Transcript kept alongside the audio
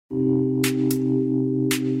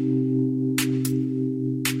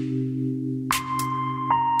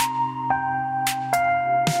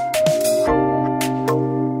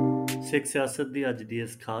ਸਿੱਖ ਸਿਆਸਤ ਦੀ ਅੱਜ ਦੀ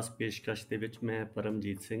ਇਸ ਖਾਸ ਪੇਸ਼ਕਸ਼ ਦੇ ਵਿੱਚ ਮੈਂ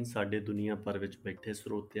ਪਰਮਜੀਤ ਸਿੰਘ ਸਾਡੇ ਦੁਨੀਆ ਭਰ ਵਿੱਚ ਬੈਠੇ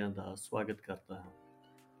ਸਰੋਤਿਆਂ ਦਾ ਸਵਾਗਤ ਕਰਦਾ ਹਾਂ।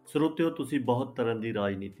 ਸਰੋਤਿਓ, ਤੁਸੀਂ ਬਹੁਤ ਤਰ੍ਹਾਂ ਦੀ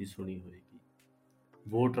ਰਾਜਨੀਤੀ ਸੁਣੀ ਹੋਏਗੀ।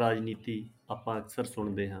 ਵੋਟ ਰਾਜਨੀਤੀ ਆਪਾਂ ਅਕਸਰ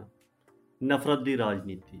ਸੁਣਦੇ ਹਾਂ। ਨਫ਼ਰਤ ਦੀ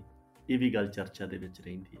ਰਾਜਨੀਤੀ, ਇਹ ਵੀ ਗੱਲ ਚਰਚਾ ਦੇ ਵਿੱਚ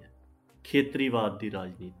ਰਹਿੰਦੀ ਹੈ। ਖੇਤਰੀਵਾਦ ਦੀ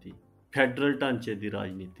ਰਾਜਨੀਤੀ, ਫੈਡਰਲ ਢਾਂਚੇ ਦੀ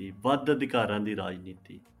ਰਾਜਨੀਤੀ, ਵੱਧ ਅਧਿਕਾਰਾਂ ਦੀ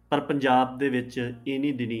ਰਾਜਨੀਤੀ। ਪਰ ਪੰਜਾਬ ਦੇ ਵਿੱਚ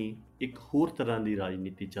ਇਨੀ ਦਿਨੀ ਇੱਕ ਹੋਰ ਤਰ੍ਹਾਂ ਦੀ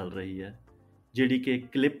ਰਾਜਨੀਤੀ ਚੱਲ ਰਹੀ ਹੈ, ਜਿਹੜੀ ਕਿ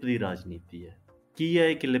ਕਲਿੱਪ ਦੀ ਰਾਜਨੀਤੀ ਹੈ। ਕੀ ਹੈ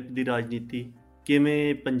ਇਹ ਕਲਿੱਪ ਦੀ ਰਾਜਨੀਤੀ?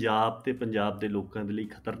 ਕਿਵੇਂ ਪੰਜਾਬ ਤੇ ਪੰਜਾਬ ਦੇ ਲੋਕਾਂ ਦੇ ਲਈ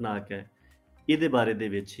ਖਤਰਨਾਕ ਹੈ? ਇਹਦੇ ਬਾਰੇ ਦੇ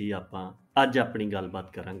ਵਿੱਚ ਹੀ ਆਪਾਂ ਅੱਜ ਆਪਣੀ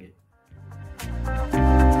ਗੱਲਬਾਤ ਕਰਾਂਗੇ।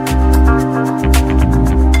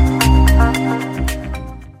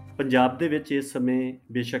 ਪੰਜਾਬ ਦੇ ਵਿੱਚ ਇਸ ਸਮੇਂ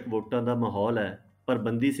ਬੇਸ਼ੱਕ ਵੋਟਾਂ ਦਾ ਮਾਹੌਲ ਹੈ, ਪਰ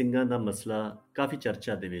ਬੰਦੀ ਸਿੰਘਾਂ ਦਾ ਮਸਲਾ ਕਾਫੀ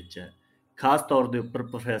ਚਰਚਾ ਦੇ ਵਿੱਚ ਹੈ। ਖਾਸ ਤੌਰ ਦੇ ਉੱਪਰ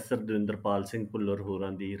ਪ੍ਰੋਫੈਸਰ ਦਵਿੰਦਰਪਾਲ ਸਿੰਘ ਭੁੱਲਰ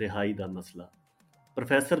ਹੋਰਾਂ ਦੀ ਰਿਹਾਈ ਦਾ ਮਸਲਾ।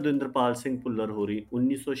 ਪ੍ਰੋਫੈਸਰ ਦਵਿੰਦਰਪਾਲ ਸਿੰਘ ਭੁੱਲਰ ਹੋਰੀ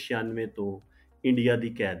 1996 ਤੋਂ ਇੰਡੀਆ ਦੀ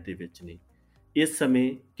ਕੈਦ ਦੇ ਵਿੱਚ ਨੇ। ਇਸ ਸਮੇਂ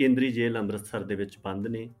ਕੇਂਦਰੀ ਜੇਲ੍ਹ ਅੰਮ੍ਰਿਤਸਰ ਦੇ ਵਿੱਚ ਬੰਦ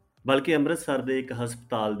ਨੇ, ਬਲਕਿ ਅੰਮ੍ਰਿਤਸਰ ਦੇ ਇੱਕ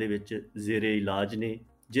ਹਸਪਤਾਲ ਦੇ ਵਿੱਚ ਜ਼ੇਰੇ ਇਲਾਜ ਨੇ।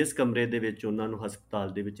 ਜਿਸ ਕਮਰੇ ਦੇ ਵਿੱਚ ਉਹਨਾਂ ਨੂੰ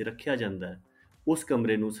ਹਸਪਤਾਲ ਦੇ ਵਿੱਚ ਰੱਖਿਆ ਜਾਂਦਾ ਹੈ, ਉਸ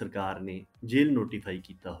ਕਮਰੇ ਨੂੰ ਸਰਕਾਰ ਨੇ ਜੇਲ੍ਹ ਨੋਟੀਫਾਈ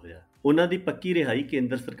ਕੀਤਾ ਹੋਇਆ। ਉਹਨਾਂ ਦੀ ਪੱਕੀ ਰਿਹਾਈ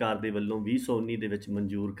ਕੇਂਦਰ ਸਰਕਾਰ ਦੇ ਵੱਲੋਂ 2019 ਦੇ ਵਿੱਚ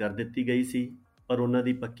ਮਨਜ਼ੂਰ ਕਰ ਦਿੱਤੀ ਗਈ ਸੀ, ਪਰ ਉਹਨਾਂ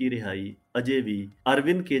ਦੀ ਪੱਕੀ ਰਿਹਾਈ ਅਜੇ ਵੀ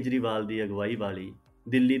ਅਰਵਿੰਦ ਕੇਜਰੀਵਾਲ ਦੀ ਅਗਵਾਈ ਵਾਲੀ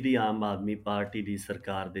ਦਿੱਲੀ ਦੀ ਆਮ ਆਦਮੀ ਪਾਰਟੀ ਦੀ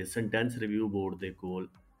ਸਰਕਾਰ ਦੇ ਸੈਂਟੈਂਸ ਰਿਵਿਊ ਬੋਰਡ ਦੇ ਕੋਲ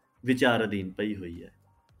ਵਿਚਾਰ ਅਧੀਨ ਪਈ ਹੋਈ ਹੈ।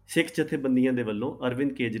 ਸਿੱਖ ਜਥੇਬੰਦੀਆਂ ਦੇ ਵੱਲੋਂ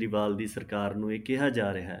ਅਰਵਿੰਦ ਕੇਜਰੀਵਾਲ ਦੀ ਸਰਕਾਰ ਨੂੰ ਇਹ ਕਿਹਾ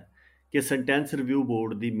ਜਾ ਰਿਹਾ ਹੈ ਕਿ ਸੈਂਟੈਂਸ ਰਿਵਿਊ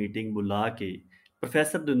ਬੋਰਡ ਦੀ ਮੀਟਿੰਗ ਬੁਲਾ ਕੇ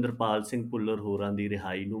ਪ੍ਰੋਫੈਸਰ ਦਵਿੰਦਰਪਾਲ ਸਿੰਘ ਭੁੱਲਰ ਹੋਰਾਂ ਦੀ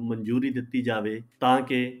ਰਿਹਾਈ ਨੂੰ ਮਨਜ਼ੂਰੀ ਦਿੱਤੀ ਜਾਵੇ, ਤਾਂ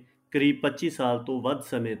ਕਿ ਕਰੀਬ 25 ਸਾਲ ਤੋਂ ਵੱਧ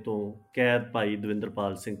ਸਮੇਂ ਤੋਂ ਕੈਦ ਭਾਈ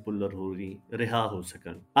ਦਵਿੰਦਰਪਾਲ ਸਿੰਘ ਭੁੱਲਰ ਹੋਰੀ ਰਿਹਾ ਹੋ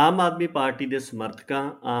ਸਕਣ। ਆਮ ਆਦਮੀ ਪਾਰਟੀ ਦੇ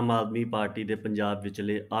ਸਮਰਥਕਾਂ, ਆਮ ਆਦਮੀ ਪਾਰਟੀ ਦੇ ਪੰਜਾਬ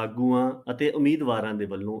ਵਿਚਲੇ ਆਗੂਆਂ ਅਤੇ ਉਮੀਦਵਾਰਾਂ ਦੇ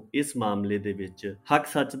ਵੱਲੋਂ ਇਸ ਮਾਮਲੇ ਦੇ ਵਿੱਚ ਹੱਕ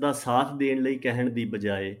ਸੱਚ ਦਾ ਸਾਥ ਦੇਣ ਲਈ ਕਹਿਣ ਦੀ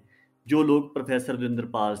ਬਜਾਏ ਜੋ ਲੋਕ ਪ੍ਰੋਫੈਸਰ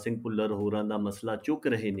ਦਵਿੰਦਰਪਾਲ ਸਿੰਘ ਭੁੱਲਰ ਹੋਰਾਂ ਦਾ ਮਸਲਾ ਚੁੱਕ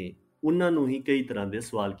ਰਹੇ ਨੇ, ਉਹਨਾਂ ਨੂੰ ਹੀ ਕਈ ਤਰ੍ਹਾਂ ਦੇ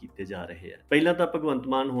ਸਵਾਲ ਕੀਤੇ ਜਾ ਰਹੇ ਆ। ਪਹਿਲਾਂ ਤਾਂ ਭਗਵੰਤ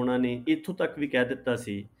ਮਾਨ ਹੋਣਾ ਨੇ ਇੱਥੋਂ ਤੱਕ ਵੀ ਕਹਿ ਦਿੱਤਾ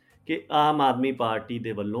ਸੀ ਕਿ ਆਮ ਆਦਮੀ ਪਾਰਟੀ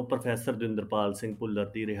ਦੇ ਵੱਲੋਂ ਪ੍ਰੋਫੈਸਰ ਦਵਿੰਦਰਪਾਲ ਸਿੰਘ ਭੁੱਲਰ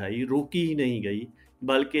ਦੀ ਰਿਹਾਈ ਰੋਕੀ ਹੀ ਨਹੀਂ ਗਈ,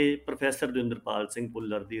 ਬਲਕਿ ਪ੍ਰੋਫੈਸਰ ਦਵਿੰਦਰਪਾਲ ਸਿੰਘ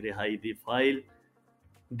ਭੁੱਲਰ ਦੀ ਰਿਹਾਈ ਦੀ ਫਾਈਲ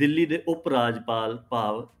ਦਿੱਲੀ ਦੇ ਉਪ ਰਾਜਪਾਲ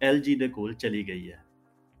ਭਾਵ LG ਦੇ ਕੋਲ ਚਲੀ ਗਈ ਹੈ।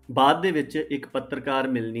 ਬਾਅਦ ਦੇ ਵਿੱਚ ਇੱਕ ਪੱਤਰਕਾਰ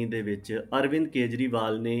ਮਿਲਣੀ ਦੇ ਵਿੱਚ ਅਰਵਿੰਦ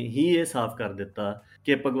ਕੇਜਰੀਵਾਲ ਨੇ ਹੀ ਇਹ ਸਾਫ਼ ਕਰ ਦਿੱਤਾ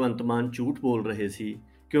ਕਿ ਭਗਵੰਤ ਮਾਨ ਝੂਠ ਬੋਲ ਰਹੇ ਸੀ,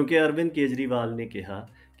 ਕਿਉਂਕਿ ਅਰਵਿੰਦ ਕੇਜਰੀਵਾਲ ਨੇ ਕਿਹਾ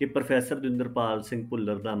ਕਿ ਪ੍ਰੋਫੈਸਰ ਦਵਿੰਦਰਪਾਲ ਸਿੰਘ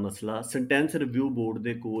ਭੁੱਲਰ ਦਾ ਮਸਲਾ ਸੈਂਟੈਂਸ ਰਿਵਿਊ ਬੋਰਡ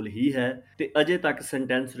ਦੇ ਕੋਲ ਹੀ ਹੈ ਤੇ ਅਜੇ ਤੱਕ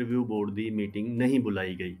ਸੈਂਟੈਂਸ ਰਿਵਿਊ ਬੋਰਡ ਦੀ ਮੀਟਿੰਗ ਨਹੀਂ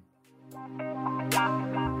ਬੁਲਾਈ ਗਈ।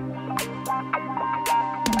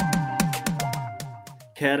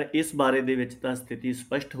 ਖੈਰ, ਇਸ ਬਾਰੇ ਦੇ ਵਿੱਚ ਤਾਂ ਸਥਿਤੀ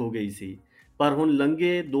ਸਪਸ਼ਟ ਹੋ ਗਈ ਸੀ, ਪਰ ਹੁਣ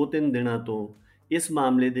ਲੰਘੇ 2-3 ਦਿਨਾਂ ਤੋਂ ਇਸ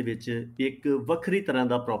ਮਾਮਲੇ ਦੇ ਵਿੱਚ ਇੱਕ ਵੱਖਰੀ ਤਰ੍ਹਾਂ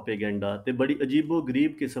ਦਾ ਪ੍ਰੋਪੇਗੈਂਡਾ ਤੇ ਬੜੀ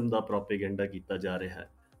ਅਜੀਬੋ-ਗਰੀਬ ਕਿਸਮ ਦਾ ਪ੍ਰੋਪੇਗੈਂਡਾ ਕੀਤਾ ਜਾ ਰਿਹਾ ਹੈ।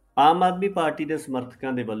 ਆਮ ਆਦਮੀ ਪਾਰਟੀ ਦੇ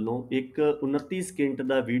ਸਮਰਥਕਾਂ ਦੇ ਵੱਲੋਂ ਇੱਕ 29 ਸਕਿੰਟ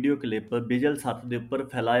ਦਾ ਵੀਡੀਓ ਕਲਿੱਪ ਬਿਜਲ ਸੱਤ ਦੇ ਉੱਪਰ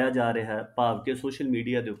ਫੈਲਾਇਆ ਜਾ ਰਿਹਾ ਹੈ, ਭਾਵ ਕਿ ਸੋਸ਼ਲ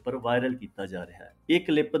ਮੀਡੀਆ ਦੇ ਉੱਪਰ ਵਾਇਰਲ ਕੀਤਾ ਜਾ ਰਿਹਾ ਹੈ। ਇਹ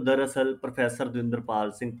ਕਲਿੱਪ ਦਰਅਸਲ ਪ੍ਰੋਫੈਸਰ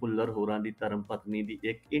ਦਵਿੰਦਰਪਾਲ ਸਿੰਘ ਭੁੱਲਰ ਹੋਰਾਂ ਦੀ ਧਰਮ ਪਤਨੀ ਦੀ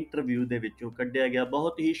ਇੱਕ ਇੰਟਰਵਿਊ ਦੇ ਵਿੱਚੋਂ ਕੱਢਿਆ ਗਿਆ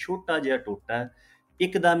ਬਹੁਤ ਹੀ ਛੋਟਾ ਜਿਹਾ ਟੋਟਾ ਹੈ।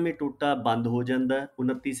 ਇੱਕਦਮ ਇਹ ਟੋਟਾ ਬੰਦ ਹੋ ਜਾਂਦਾ ਹੈ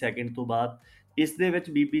 29 ਸੈਕਿੰਡ ਤੋਂ ਬਾਅਦ। ਇਸ ਦੇ ਵਿੱਚ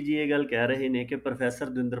ਬੀਬੀ ਜੀ ਇਹ ਗੱਲ ਕਹਿ ਰਹੇ ਨੇ ਕਿ ਪ੍ਰੋਫੈਸਰ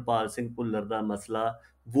ਦਵਿੰਦਰਪਾਲ ਸਿੰਘ ਭੁੱਲਰ ਦਾ ਮਸਲਾ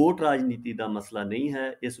ਵੋਟ ਰਾਜਨੀਤੀ ਦਾ ਮਸਲਾ ਨਹੀਂ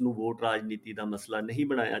ਹੈ, ਇਸ ਨੂੰ ਵੋਟ ਰਾਜਨੀਤੀ ਦਾ ਮਸਲਾ ਨਹੀਂ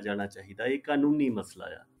ਬਣਾਇਆ ਜਾਣਾ ਚਾਹੀਦਾ, ਇਹ ਕਾਨੂੰਨੀ ਮਸਲਾ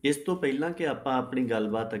ਆ। ਇਸ ਤੋਂ ਪਹਿਲਾਂ ਕਿ ਆਪਾਂ ਆਪਣੀ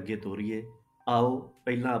ਗੱਲਬਾਤ ਅੱਗੇ ਤੋਰੀਏ, ਆਓ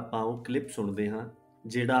ਪਹਿਲਾਂ ਆਪਾਂ ਉਹ ਕਲਿੱਪ ਸੁਣਦੇ ਹਾਂ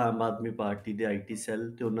ਜਿਹੜਾ ਆਮ ਆਦਮੀ ਪਾਰਟੀ ਦੇ IT ਸੈੱਲ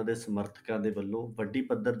ਤੇ ਉਹਨਾਂ ਦੇ ਸਮਰਥਕਾਂ ਦੇ ਵੱਲੋਂ ਵੱਡੀ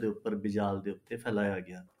ਪੱਧਰ ਦੇ ਉੱਪਰ ਬਿਜਾਲ ਦੇ ਉੱਤੇ ਫੈਲਾਇਆ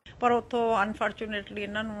ਗਿਆ। ਪਰ ਉੱਥੋਂ ਅਨਫੋਰਚੂਨੇਟਲੀ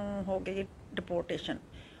ਇਹਨਾਂ ਨੂੰ ਹੋ ਗਈ ਡਿਪੋਰਟੇਸ਼ਨ,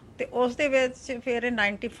 ਤੇ ਉਸ ਦੇ ਵਿੱਚ ਫਿਰ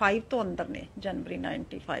 95 ਤੋਂ ਅੰਦਰ ਨੇ, ਜਨਵਰੀ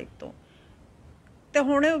 95 ਤੋਂ। ਤੇ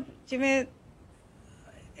ਹੁਣ ਜਿਵੇਂ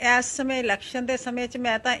ਇਸ ਸਮੇਂ ਇਲੈਕਸ਼ਨ ਦੇ ਸਮੇਂ 'ਚ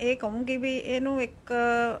ਮੈਂ ਤਾਂ ਇਹ ਕਹੂੰਗੀ ਵੀ ਇਹਨੂੰ ਇੱਕ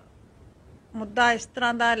ਮੁੱਦਾ ਇਸ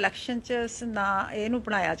ਤਰ੍ਹਾਂ ਦਾ ਇਲੈਕਸ਼ਨ 'ਚ ਨਾ ਇਹਨੂੰ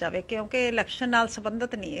ਬਣਾਇਆ ਜਾਵੇ, ਕਿਉਂਕਿ ਇਲੈਕਸ਼ਨ ਨਾਲ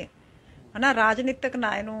ਸੰਬੰਧਿਤ ਨਹੀਂ ਇਹ, ਹੈ ਨਾ। ਰਾਜਨੀਤਿਕ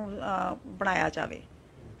ਨਾ ਇਹਨੂੰ ਬਣਾਇਆ ਜਾਵੇ,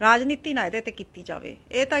 ਰਾਜਨੀਤੀ ਨਾ ਇਹਦੇ 'ਤੇ ਕੀਤੀ ਜਾਵੇ।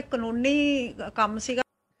 ਇਹ ਤਾਂ ਇੱਕ ਕਾਨੂੰਨੀ ਕੰਮ ਸੀਗਾ।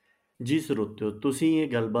 ਜੀ ਸਰੋਤਿਓ, ਤੁਸੀਂ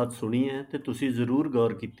ਇਹ ਗੱਲਬਾਤ ਸੁਣੀ ਹੈ ਤੇ ਤੁਸੀਂ ਜ਼ਰੂਰ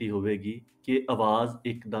ਗੌਰ ਕੀਤੀ ਹੋਵੇਗੀ ਕਿ ਆਵਾਜ਼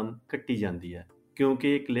ਇੱਕਦਮ ਕੱਟੀ ਜਾਂਦੀ ਹੈ,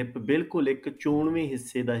 ਕਿਉਂਕਿ ਇਹ ਕਲਿੱਪ ਬਿਲਕੁਲ ਇੱਕ 94ਵੇਂ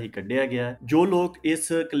ਹਿੱਸੇ ਦਾ ਹੀ ਕੱਢਿਆ ਗਿਆ ਹੈ। ਜੋ ਲੋਕ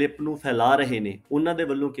ਇਸ ਕਲਿੱਪ ਨੂੰ ਫੈਲਾ ਰਹੇ ਨੇ, ਉਹਨਾਂ ਦੇ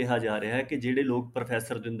ਵੱਲੋਂ ਕਿਹਾ ਜਾ ਰਿਹਾ ਹੈ ਕਿ ਜਿਹੜੇ ਲੋਕ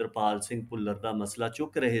ਪ੍ਰੋਫੈਸਰ ਦਵਿੰਦਰਪਾਲ ਸਿੰਘ ਭੁੱਲਰ ਦਾ ਮਸਲਾ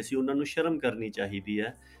ਚੁੱਕ ਰਹੇ ਸੀ, ਉਹਨਾਂ ਨੂੰ ਸ਼ਰਮ ਕਰਨੀ ਚਾਹੀਦੀ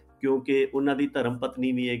ਹੈ, ਕਿਉਂਕਿ ਉਹਨਾਂ ਦੀ ਧਰਮ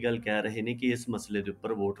ਪਤਨੀ ਵੀ ਇਹ ਗੱਲ ਕਹਿ ਰਹੇ ਨੇ ਕਿ ਇਸ ਮਸਲੇ ਦੇ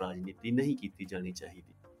ਉੱਪਰ ਵੋਟ ਰਾਜਨੀਤੀ ਨਹੀਂ ਕੀਤੀ ਜਾਣੀ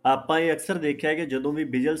ਚਾਹੀਦੀ। ਆਪਾਂ ਇਹ ਅਕਸਰ ਦੇਖਿਆ ਕਿ ਜਦੋਂ ਵੀ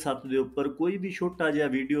ਬਿਜਲ ਸੱਤ ਦੇ ਉੱਪਰ ਕੋਈ ਵੀ ਛੋਟਾ ਜਿਹਾ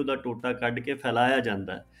ਵੀਡੀਓ ਦਾ ਟੋਟਾ ਕੱਢ ਕੇ ਫੈਲਾਇਆ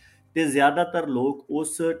ਜਾਂਦਾ ਹੈ, ਤੇ ਜ਼ਿਆਦਾਤਰ ਲੋਕ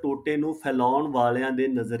ਉਸ ਟੋਟੇ ਨੂੰ ਫੈਲਾਉਣ ਵਾਲਿਆਂ ਦੇ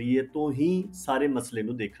ਨਜ਼ਰੀਏ ਤੋਂ ਹੀ ਸਾਰੇ ਮਸਲੇ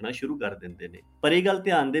ਨੂੰ ਦੇਖਣਾ ਸ਼ੁਰੂ ਕਰ ਦਿੰਦੇ ਨੇ। ਪਰ ਇਹ ਗੱਲ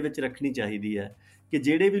ਧਿਆਨ ਦੇ ਵਿੱਚ ਰੱਖਣੀ ਚਾਹੀਦੀ ਹੈ ਕਿ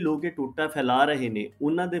ਜਿਹੜੇ ਵੀ ਲੋਕ ਇਹ ਟੋਟਾ ਫੈਲਾ ਰਹੇ ਨੇ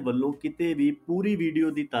ਉਹਨਾਂ ਦੇ ਵੱਲੋਂ ਕਿਤੇ ਵੀ ਪੂਰੀ ਵੀਡੀਓ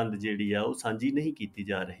ਦੀ ਤੰਦ ਜਿਹੜੀ ਆ ਉਹ ਸਾਂਝੀ ਨਹੀਂ ਕੀਤੀ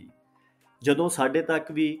ਜਾ ਰਹੀ। ਜਦੋਂ ਸਾਡੇ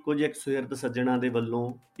ਤੱਕ ਵੀ ਕੁਝ ਇੱਕ ਸੁਹਿਰਦ ਸੱਜਣਾ ਦੇ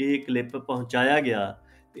ਵੱਲੋਂ ਇਹ ਕਲਿੱਪ ਪਹੁੰਚਾਇਆ ਗਿਆ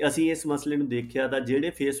ਤੇ ਅਸੀਂ ਇਸ ਮਸਲੇ ਨੂੰ ਦੇਖਿਆ ਤਾਂ ਜਿਹੜੇ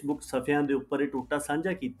ਫੇਸਬੁੱਕ ਸਫ਼ਿਆਂ ਦੇ ਉੱਪਰ ਇਹ ਟੋਟਾ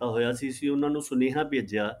ਸਾਂਝਾ ਕੀਤਾ ਹੋਇਆ ਸੀ ਅਸੀਂ ਉਹਨਾਂ ਨੂੰ ਸੁਨੇਹਾ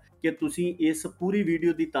ਭੇਜਿਆ ਕਿ ਤੁਸੀਂ ਇਸ ਪੂਰੀ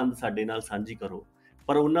ਵੀਡੀਓ ਦੀ ਤੰਦ ਸਾਡੇ ਨਾਲ ਸਾਂਝੀ ਕਰੋ,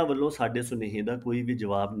 ਪਰ ਉਹਨਾਂ ਵੱਲੋਂ ਸਾਡੇ ਸੁਨੇਹੇ ਦਾ ਕੋਈ ਵੀ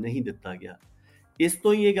ਜਵਾਬ ਨਹੀਂ ਦਿੱਤਾ ਗਿਆ। ਇਸ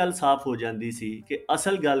ਤੋਂ ਹੀ ਇਹ ਗੱਲ ਸਾਫ਼ ਹੋ ਜਾਂਦੀ ਸੀ ਕਿ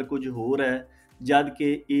ਅਸਲ ਗੱਲ ਕੁਝ ਹੋਰ ਹੈ, ਜਦ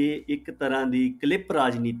ਕਿ ਇਹ ਇੱਕ ਤਰ੍ਹਾਂ ਦੀ ਕਲਿੱਪ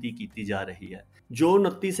ਰਾਜਨੀਤੀ ਕੀਤੀ ਜਾ ਰਹੀ ਹੈ। ਜੋ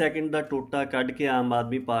 29 ਸੈਕਿੰਡ ਦਾ ਟੋਟਾ ਕੱਢ ਕੇ ਆਮ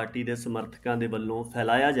ਆਦਮੀ ਪਾਰਟੀ ਦੇ ਸਮਰਥਕਾਂ ਦੇ ਵੱਲੋਂ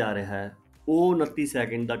ਫੈਲਾਇਆ ਜਾ ਰਿਹਾ ਹੈ, ਉਹ 29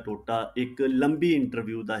 ਸੈਕਿੰਡ ਦਾ ਟੋਟਾ ਇੱਕ ਲੰਬੀ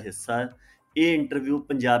ਇੰਟਰਵਿਊ ਦਾ ਹਿੱਸਾ ਹੈ। ਇਹ ਇੰਟਰਵਿਊ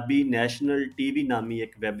ਪੰਜਾਬੀ ਨੈਸ਼ਨਲ ਟੀਵੀ ਨਾਮੀ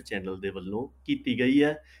ਇੱਕ ਵੈਬ ਚੈਨਲ ਦੇ ਵੱਲੋਂ ਕੀਤੀ ਗਈ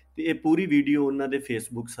ਹੈ ਤੇ ਇਹ ਪੂਰੀ ਵੀਡੀਓ ਉਹਨਾਂ ਦੇ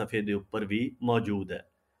ਫੇਸਬੁੱਕ ਸਫ਼ੇ ਦੇ ਉੱਪਰ ਵੀ ਮੌਜੂਦ ਹੈ।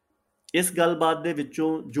 ਇਸ ਗੱਲਬਾਤ ਦੇ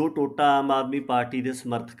ਵਿੱਚੋਂ ਜੋ ਟੋਟਾ ਆਮ ਆਦਮੀ ਪਾਰਟੀ ਦੇ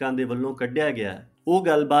ਸਮਰਥਕਾਂ ਦੇ ਵੱਲੋਂ ਕੱਢਿਆ ਗਿਆ ਉਹ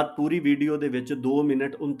ਗੱਲਬਾਤ ਪੂਰੀ ਵੀਡੀਓ ਦੇ ਵਿੱਚ 2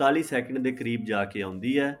 ਮਿੰਟ 39 ਸੈਕਿੰਡ ਦੇ ਕਰੀਬ ਜਾ ਕੇ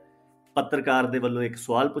ਆਉਂਦੀ ਹੈ। ਪੱਤਰਕਾਰ ਦੇ ਵੱਲੋਂ ਇੱਕ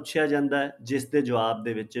ਸਵਾਲ ਪੁੱਛਿਆ ਜਾਂਦਾ ਹੈ ਜਿਸ ਦੇ ਜਵਾਬ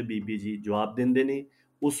ਦੇ ਵਿੱਚ ਬੀਬੀ ਜੀ ਜਵਾਬ ਦਿੰਦੇ ਨੇ।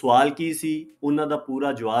 ਉਹ ਸਵਾਲ ਕੀ ਸੀ, ਉਹਨਾਂ ਦਾ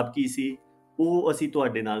ਪੂਰਾ ਜਵਾਬ ਕੀ ਸੀ, ਉਹ ਅਸੀਂ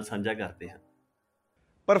ਤੁਹਾਡੇ ਨਾਲ ਸਾਂਝਾ ਕਰਦੇ ਹਾਂ।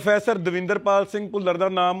 ਪ੍ਰੋਫੈਸਰ ਦਵਿੰਦਰਪਾਲ ਸਿੰਘ ਭੁੱਲਰ ਦਾ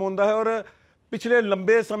ਨਾਮ ਆਉਂਦਾ ਹੈ ਔਰ ਪਿਛਲੇ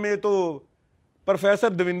ਲੰਬੇ ਸਮੇਂ ਤੋਂ ਪ੍ਰੋਫੈਸਰ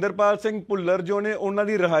ਦਵਿੰਦਰਪਾਲ ਸਿੰਘ ਭੁੱਲਰ ਜੋ ਨੇ ਉਹਨਾਂ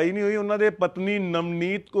ਦੀ ਰਿਹਾਈ ਨਹੀਂ ਹੋਈ। ਉਹਨਾਂ ਦੇ ਪਤਨੀ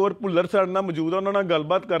ਨਵਨੀਤ ਕੌਰ ਭੁੱਲਰ ਸਾਡੇ ਨਾਲ ਮੌਜੂਦ ਆ, ਉਹਨਾਂ ਨਾਲ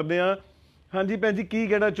ਗੱਲਬਾਤ ਕਰਦੇ ਹਾਂ। ਹਾਂਜੀ ਭੈਣ ਜੀ, ਕੀ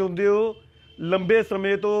ਕਹਿਣਾ ਚਾਹੁੰਦੇ ਹੋ? ਲੰਬੇ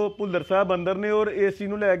ਸਮੇਂ ਤੋਂ ਭੁੱਲਰ ਸਾਹਿਬ ਅੰਦਰ ਨੇ ਔਰ ਇਸ ਚੀਜ਼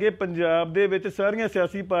ਨੂੰ ਲੈ ਕੇ ਪੰਜਾਬ ਦੇ ਵਿੱਚ ਸਾਰੀਆਂ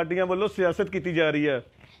ਸਿਆਸੀ ਪਾਰਟੀਆਂ ਵੱਲੋਂ ਸਿਆਸਤ ਕੀਤੀ ਜਾ ਰਹੀ ਹੈ।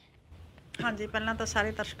 ਹਾਂਜੀ, ਪਹਿਲਾਂ ਤਾਂ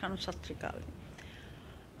ਸਾਰੇ ਦਰਸ਼ਕਾਂ ਨੂੰ ਸਤਿ ਸ਼੍ਰੀ ਅਕਾਲ।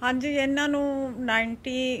 ਹਾਂਜੀ, ਇਹਨਾਂ ਨੂੰ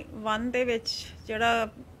 91 ਦੇ ਵਿੱਚ ਜਿਹੜਾ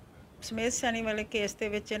ਸਮੇਤ ਸੈਣੀ ਵਾਲੇ ਕੇਸ ਦੇ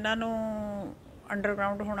ਵਿੱਚ ਇਹਨਾਂ ਨੂੰ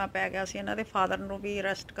ਅੰਡਰਗਰਾਊਂਡ ਹੋਣਾ ਪੈ ਗਿਆ ਸੀ। ਇਹਨਾਂ ਦੇ ਫਾਦਰ ਨੂੰ ਵੀ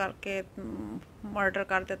ਅਰੈਸਟ ਕਰਕੇ ਮਰਡਰ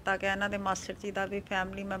ਕਰ ਦਿੱਤਾ ਗਿਆ। ਇਹਨਾਂ ਦੇ ਮਾਸਟਰ ਜੀ ਦਾ ਵੀ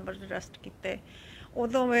ਫੈਮਿਲੀ ਮੈਂਬਰਸ ਅਰੈਸਟ ਕੀਤੇ।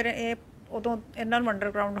 ਉਦੋਂ ਇਹਨਾਂ ਨੂੰ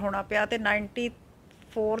ਅੰਡਰਗਰਾਊਂਡ ਹੋਣਾ ਪਿਆ ਤੇ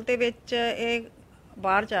 94 ਦੇ ਵਿੱਚ ਇਹ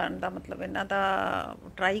ਬਾਹਰ ਜਾਣ ਦਾ ਮਤਲਬ ਇਹਨਾਂ ਦਾ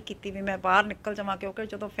ਟਰਾਈ ਕੀਤੀ ਵੀ ਮੈਂ ਬਾਹਰ ਨਿਕਲ ਜਾਵਾਂ, ਕਿਉਂਕਿ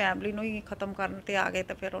ਜਦੋਂ ਫੈਮਿਲੀ ਨੂੰ ਹੀ ਖ਼ਤਮ ਕਰਨ ਤੇ ਆ ਗਏ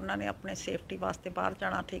ਤਾਂ ਫਿਰ ਉਹਨਾਂ ਨੇ ਆਪਣੇ ਸੇਫਟੀ ਵਾਸਤੇ ਬਾਹਰ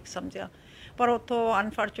ਜਾਣਾ ਠੀਕ ਸਮਝਿਆ। ਪਰ ਉੱਥੋਂ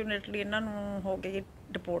ਅਨਫੋਰਚੂਨੇਟਲੀ ਇਹਨਾਂ ਨੂੰ ਹੋ ਗਈ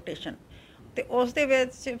ਡਿਪੋਰਟੇਸ਼ਨ ਤੇ ਉਸ ਦੇ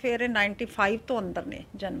ਵਿੱਚ ਫਿਰ ਇਹ 95 ਤੋਂ ਅੰਦਰ ਨੇ,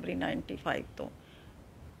 ਜਨਵਰੀ 95 ਤੋਂ।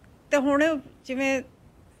 ਤੇ ਹੁਣ ਜਿਵੇਂ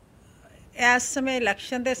ਇਸ ਸਮੇਂ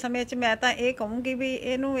ਇਲੈਕਸ਼ਨ ਦੇ ਸਮੇਂ 'ਚ ਮੈਂ ਤਾਂ ਇਹ ਕਹੂੰਗੀ ਵੀ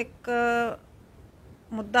ਇਹਨੂੰ ਇੱਕ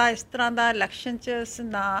ਮੁੱਦਾ ਇਸ ਤਰ੍ਹਾਂ ਦਾ ਇਲੈਕਸ਼ਨ 'ਚ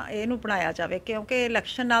ਨਾ ਇਹਨੂੰ ਬਣਾਇਆ ਜਾਵੇ, ਕਿਉਂਕਿ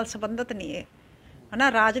ਇਲੈਕਸ਼ਨ ਨਾਲ ਸੰਬੰਧਿਤ ਨਹੀਂ ਇਹ, ਹੈ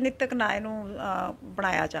ਨਾ। ਰਾਜਨੀਤਿਕ ਨਾ ਇਹਨੂੰ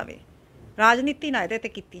ਬਣਾਇਆ ਜਾਵੇ, ਰਾਜਨੀਤੀ ਨਾ ਇਹਦੇ 'ਤੇ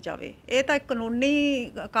ਕੀਤੀ ਜਾਵੇ। ਇਹ ਤਾਂ ਇੱਕ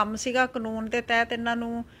ਕਾਨੂੰਨੀ ਕੰਮ ਸੀਗਾ, ਕਾਨੂੰਨ ਦੇ ਤਹਿਤ ਇਹਨਾਂ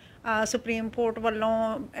ਨੂੰ ਸੁਪਰੀਮ ਕੋਰਟ ਵੱਲੋਂ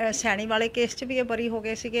ਸੈਣੀ ਵਾਲੇ ਕੇਸ 'ਚ ਵੀ ਇਹ ਬਰੀ ਹੋ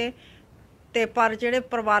ਗਏ ਸੀਗੇ ਤੇ ਪਰ ਜਿਹੜੇ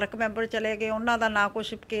ਪਰਿਵਾਰਕ ਮੈਂਬਰ ਚਲੇ ਗਏ ਉਹਨਾਂ ਦਾ ਨਾ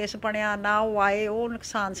ਕੁਛ ਕੇਸ ਬਣਿਆ, ਨਾ ਉਹ ਆਏ। ਉਹ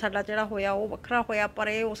ਨੁਕਸਾਨ ਸਾਡਾ ਜਿਹੜਾ ਹੋਇਆ ਉਹ ਵੱਖਰਾ ਹੋਇਆ, ਪਰ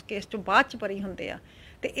ਇਹ ਉਸ ਕੇਸ 'ਚੋਂ ਬਾਅਦ 'ਚ ਬਰੀ ਹੁੰਦੇ ਆ।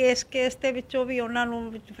 ਤੇ ਇਸ ਕੇਸ ਦੇ ਵਿੱਚੋਂ ਵੀ ਉਹਨਾਂ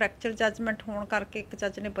ਨੂੰ ਫ੍ਰੈਕਚਰ ਜੱਜਮੈਂਟ ਹੋਣ ਕਰਕੇ ਇੱਕ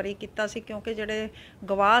ਜੱਜ ਨੇ ਬਰੀ ਕੀਤਾ ਸੀ, ਕਿਉਂਕਿ ਜਿਹੜੇ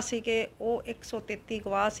ਗਵਾਹ ਸੀਗੇ ਉਹ 133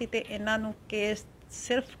 ਗਵਾਹ ਸੀ ਤੇ ਇਹਨਾਂ ਨੂੰ ਕੇਸ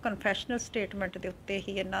ਸਿਰਫ ਕਨਫੈਸ਼ਨਲ ਸਟੇਟਮੈਂਟ ਦੇ ਉੱਤੇ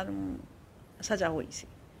ਹੀ ਇਹਨਾਂ ਨੂੰ ਸਜ਼ਾ ਹੋਈ ਸੀ।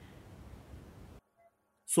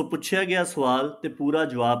 ਸੋ ਪੁੱਛਿਆ ਗਿਆ ਸਵਾਲ ਤੇ ਪੂਰਾ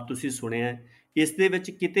ਜਵਾਬ ਤੁਸੀਂ ਸੁਣਿਆ। ਇਸ ਦੇ ਵਿੱਚ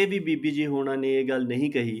ਕਿਤੇ ਵੀ ਬੀਬੀ ਜੀ ਹੋਣਾ ਨੇ ਇਹ ਗੱਲ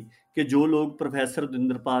ਨਹੀਂ ਕਹੀ ਕਿ ਜੋ ਲੋਕ ਪ੍ਰੋਫੈਸਰ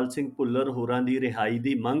ਦਵਿੰਦਰਪਾਲ ਸਿੰਘ ਭੁੱਲਰ ਹੋਰਾਂ ਦੀ ਰਿਹਾਈ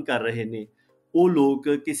ਦੀ ਮੰਗ ਕਰ ਰਹੇ ਨੇ ਉਹ ਲੋਕ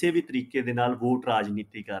ਕਿਸੇ ਵੀ ਤਰੀਕੇ ਦੇ ਨਾਲ ਵੋਟ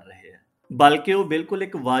ਰਾਜਨੀਤੀ ਕਰ ਰਹੇ ਆ, ਬਲਕਿ ਉਹ ਬਿਲਕੁਲ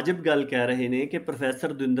ਇੱਕ ਵਾਜਬ ਗੱਲ ਕਹਿ ਰਹੇ ਨੇ ਕਿ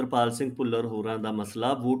ਪ੍ਰੋਫੈਸਰ ਦਵਿੰਦਰਪਾਲ ਸਿੰਘ ਭੁੱਲਰ ਹੋਰਾਂ ਦਾ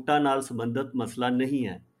ਮਸਲਾ ਵੋਟਾਂ ਨਾਲ ਸੰਬੰਧਿਤ ਮਸਲਾ ਨਹੀਂ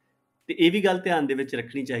ਹੈ। ਤੇ ਇਹ ਵੀ ਗੱਲ ਧਿਆਨ ਦੇ ਵਿੱਚ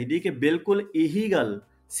ਰੱਖਣੀ ਚਾਹੀਦੀ ਕਿ ਬਿਲਕੁਲ ਇਹੀ ਗੱਲ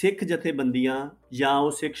ਸਿੱਖ ਜਥੇਬੰਦੀਆਂ ਜਾਂ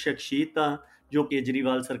ਉਹ ਸਿੱਖ ਸ਼ਖਸੀਅਤਾਂ ਜੋ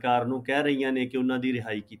ਕੇਜਰੀਵਾਲ ਸਰਕਾਰ ਨੂੰ ਕਹਿ ਰਹੀਆਂ ਨੇ ਕਿ ਉਹਨਾਂ ਦੀ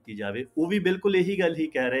ਰਿਹਾਈ ਕੀਤੀ ਜਾਵੇ, ਉਹ ਵੀ ਬਿਲਕੁਲ ਇਹੀ ਗੱਲ ਹੀ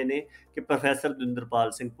ਕਹਿ ਰਹੇ ਨੇ ਕਿ ਪ੍ਰੋਫੈਸਰ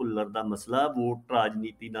ਦਵਿੰਦਰਪਾਲ ਸਿੰਘ ਭੁੱਲਰ ਦਾ ਮਸਲਾ ਵੋਟ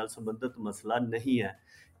ਰਾਜਨੀਤੀ ਨਾਲ ਸੰਬੰਧਿਤ ਮਸਲਾ ਨਹੀਂ ਹੈ।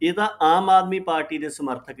 ਇਹ ਤਾਂ ਆਮ ਆਦਮੀ ਪਾਰਟੀ ਦੇ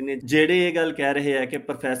ਸਮਰਥਕ ਨੇ ਜਿਹੜੇ ਇਹ ਗੱਲ ਕਹਿ ਰਹੇ ਆ ਕਿ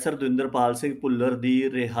ਪ੍ਰੋਫੈਸਰ ਦਵਿੰਦਰਪਾਲ ਸਿੰਘ ਭੁੱਲਰ ਦੀ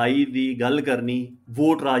ਰਿਹਾਈ ਦੀ ਗੱਲ ਕਰਨੀ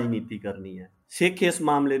ਵੋਟ ਰਾਜਨੀਤੀ ਕਰਨੀ ਹੈ। ਸਿੱਖ ਇਸ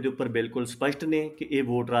ਮਾਮਲੇ ਦੇ ਉੱਪਰ ਬਿਲਕੁਲ ਸਪਸ਼ਟ ਨੇ ਕਿ ਇਹ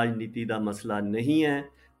ਵੋਟ ਰਾਜਨੀਤੀ ਦਾ ਮਸਲਾ ਨਹੀਂ ਹੈ।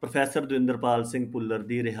 ਪ੍ਰੋਫੈਸਰ ਦਵਿੰਦਰਪਾਲ ਸਿੰਘ ਭੁੱਲਰ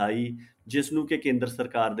ਦੀ ਰਿਹਾਈ ਜਿਸ ਨੂੰ ਕਿ ਕੇਂਦਰ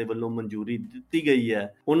ਸਰਕਾਰ ਦੇ ਵੱਲੋਂ ਮਨਜ਼ੂਰੀ ਦਿੱਤੀ ਗਈ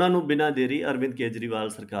ਹੈ, ਉਹਨਾਂ ਨੂੰ ਬਿਨਾਂ ਦੇਰੀ ਅਰਵਿੰਦ ਕੇਜਰੀਵਾਲ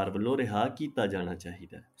ਸਰਕਾਰ ਵੱਲੋਂ ਰਿਹਾ ਕੀਤਾ ਜਾਣਾ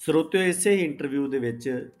ਚਾਹੀਦਾ। ਸਰੋਤਿਓ, ਇਸੇ ਹੀ ਇੰਟਰਵਿਊ ਦੇ ਵਿੱਚ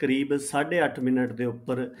ਕਰੀਬ 8.5 ਮਿੰਟ ਦੇ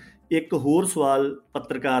ਉੱਪਰ ਇੱਕ ਹੋਰ ਸਵਾਲ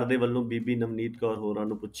ਪੱਤਰਕਾਰ ਦੇ ਵੱਲੋਂ ਬੀਬੀ ਨਵਨੀਤ ਕੌਰ ਹੋਰਾਂ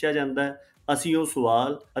ਨੂੰ ਪੁੱਛਿਆ ਜਾਂਦਾ ਹੈ। ਅਸੀਂ ਉਹ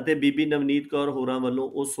ਸਵਾਲ ਅਤੇ ਬੀਬੀ ਨਵਨੀਤ ਕੌਰ ਹੋਰਾਂ ਵੱਲੋਂ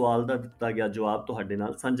ਉਸ ਸਵਾਲ ਦਾ ਦਿੱਤਾ ਗਿਆ ਜਵਾਬ ਤੁਹਾਡੇ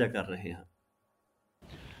ਨਾਲ ਸਾਂਝਾ ਕਰ ਰਹੇ ਹਾਂ।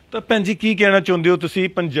 ਤਾਂ ਭੈਣ ਜੀ, ਕੀ ਕਹਿਣਾ ਚਾਹੁੰਦੇ ਹੋ ਤੁਸੀਂ?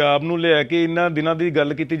 ਪੰਜਾਬ ਨੂੰ ਲੈ ਕੇ ਇਹਨਾਂ ਦਿਨਾਂ ਦੀ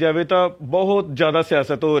ਗੱਲ ਕੀਤੀ ਜਾਵੇ ਤਾਂ ਬਹੁਤ ਜ਼ਿਆਦਾ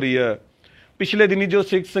ਸਿਆਸਤ ਹੋ ਰਹੀ ਹੈ। ਪਿਛਲੇ ਦਿਨੀ ਜੋ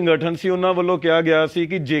ਸਿੱਖ ਸੰਗਠਨ ਸੀ ਉਹਨਾਂ ਵੱਲੋਂ ਕਿਹਾ ਗਿਆ ਸੀ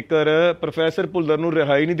ਕਿ ਜੇਕਰ ਪ੍ਰੋਫੈਸਰ ਭੁੱਲਰ ਨੂੰ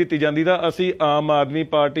ਰਿਹਾਈ ਨਹੀਂ ਦਿੱਤੀ ਜਾਂਦੀ ਤਾਂ ਅਸੀਂ ਆਮ ਆਦਮੀ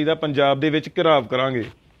ਪਾਰਟੀ ਦਾ ਪੰਜਾਬ ਦੇ ਵਿੱਚ ਘਿਰਾਵ ਕਰਾਂਗੇ।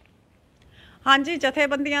 ਹਾਂਜੀ,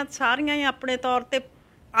 ਜਥੇਬੰਦੀਆਂ ਸਾਰੀਆਂ ਹੀ ਆਪਣੇ ਤੌਰ ਤੇ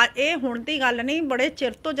ਇਹ ਹੁਣ ਦੀ ਗੱਲ ਨਹੀਂ, ਬੜੇ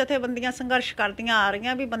ਚਿਰ ਤੋਂ ਜਥੇਬੰਦੀਆਂ ਸੰਘਰਸ਼ ਕਰਦੀਆਂ ਆ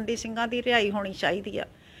ਰਹੀਆਂ ਵੀ ਬੰਦੀ ਸਿੰਘਾਂ ਦੀ ਰਿਹਾਈ ਹੋਣੀ ਚਾਹੀਦੀ ਆ।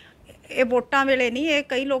 ਇਹ ਵੋਟਾਂ ਵੇਲੇ ਨਹੀਂ, ਇਹ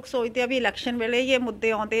ਕਈ ਲੋਕ ਸੋਚਦੇ ਆ ਵੀ ਇਲੈਕਸ਼ਨ ਵੇਲੇ ਹੀ ਇਹ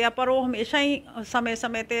ਮੁੱਦੇ ਆਉਂਦੇ ਆ, ਪਰ ਉਹ ਹਮੇਸ਼ਾ ਹੀ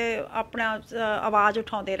ਸਮੇਂ-ਸਮੇਂ ਤੇ ਆਪਣਾ ਆਵਾਜ਼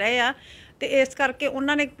ਉਠਾਉਂਦੇ ਰਹੇ ਆ। ਤੇ ਇਸ ਕਰਕੇ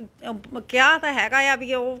ਉਹਨਾਂ ਨੇ ਕਿਹਾ ਤਾਂ ਹੈਗਾ ਆ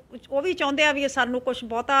ਵੀ ਉਹ ਵੀ ਚਾਹੁੰਦੇ ਆ ਵੀ ਸਾਨੂੰ ਕੁਝ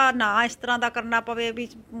ਬਹੁਤਾ ਨਾ ਇਸ ਤਰ੍ਹਾਂ ਦਾ ਕਰਨਾ ਪਵੇ, ਵੀ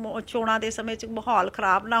ਚੋਣਾਂ ਦੇ ਸਮੇਂ 'ਚ ਮਾਹੌਲ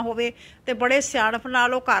ਖਰਾਬ ਨਾ ਹੋਵੇ। ਤੇ ਬੜੇ ਸਿਆਣਪ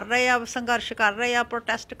ਨਾਲ ਉਹ ਕਰ ਰਹੇ ਆ, ਸੰਘਰਸ਼ ਕਰ ਰਹੇ ਆ,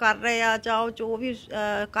 ਪ੍ਰੋਟੈਸਟ ਕਰ ਰਹੇ ਆ, ਜਾਂ ਉਹ ਜੋ ਵੀ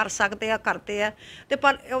ਕਰ ਸਕਦੇ ਆ ਕਰਦੇ ਆ। ਤੇ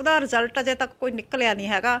ਪਰ ਉਹਦਾ ਰਿਜ਼ਲਟ ਅਜੇ ਤੱਕ ਕੋਈ ਨਿਕਲਿਆ ਨਹੀਂ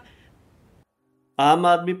ਹੈਗਾ। ਆਮ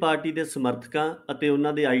ਆਦਮੀ ਪਾਰਟੀ ਦੇ ਸਮਰਥਕਾਂ ਅਤੇ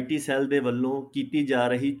ਉਹਨਾਂ ਦੇ ਆਈਟੀ ਸੈੱਲ ਦੇ ਵੱਲੋਂ ਕੀਤੀ ਜਾ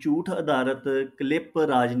ਰਹੀ ਝੂਠ ਆਧਾਰਿਤ ਕਲਿੱਪ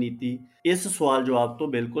ਰਾਜਨੀਤੀ ਇਸ ਸਵਾਲ ਜਵਾਬ ਤੋਂ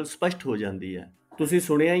ਬਿਲਕੁਲ ਸਪਸ਼ਟ ਹੋ ਜਾਂਦੀ ਹੈ। ਤੁਸੀਂ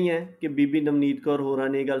ਸੁਣਿਆ ਹੀ ਹੈ ਕਿ ਬੀਬੀ ਨਵਨੀਤ ਕੌਰ ਹੋਰਾਂ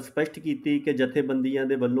ਨੇ ਇਹ ਗੱਲ ਸਪਸ਼ਟ ਕੀਤੀ ਕਿ ਜਥੇਬੰਦੀਆਂ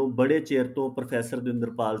ਦੇ ਵੱਲੋਂ ਬੜੇ ਚਿਰ ਤੋਂ ਪ੍ਰੋਫੈਸਰ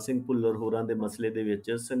ਦਵਿੰਦਰਪਾਲ ਸਿੰਘ ਭੁੱਲਰ ਹੋਰਾਂ ਦੇ ਮਸਲੇ ਦੇ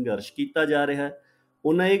ਵਿੱਚ ਸੰਘਰਸ਼ ਕੀਤਾ ਜਾ ਰਿਹਾ ਹੈ।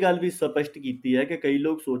 ਉਹਨਾਂ ਇਹ ਗੱਲ ਵੀ ਸਪਸ਼ਟ ਕੀਤੀ ਹੈ ਕਿ ਕਈ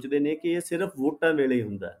ਲੋਕ ਸੋਚਦੇ ਨੇ ਕਿ ਇਹ ਸਿਰਫ ਵੋਟਾਂ ਵੇਲੇ ਹੀ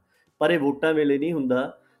ਹੁੰਦਾ, ਪਰ ਇਹ ਵੋਟਾਂ ਵੇਲੇ ਨਹੀਂ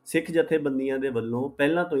ਹੁੰਦਾ। ਸਿੱਖ ਜਥੇਬੰਦੀਆਂ ਦੇ ਵੱਲੋਂ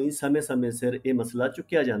ਪਹਿਲਾਂ ਤੋਂ ਹੀ ਸਮੇਂ-ਸਮੇਂ ਸਿਰ ਇਹ ਮਸਲਾ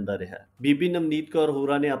ਚੁੱਕਿਆ ਜਾਂਦਾ ਰਿਹਾ। ਬੀਬੀ ਨਵਨੀਤ ਕੌਰ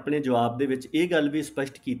ਹੋਰਾਂ ਨੇ ਆਪਣੇ ਜਵਾਬ ਦੇ ਵਿੱਚ ਇਹ ਗੱਲ ਵੀ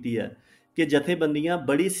ਸਪਸ਼ਟ ਕੀਤੀ ਹੈ ਕਿ ਜਥੇਬੰਦੀਆਂ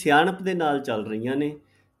ਬੜੀ ਸਿਆਣਪ ਦੇ ਨਾਲ ਚੱਲ ਰਹੀਆਂ ਨੇ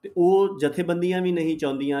ਤੇ ਉਹ ਜਥੇਬੰਦੀਆਂ ਵੀ ਨਹੀਂ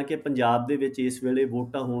ਚਾਹੁੰਦੀਆਂ ਕਿ ਪੰਜਾਬ ਦੇ ਵਿੱਚ ਇਸ ਵੇਲੇ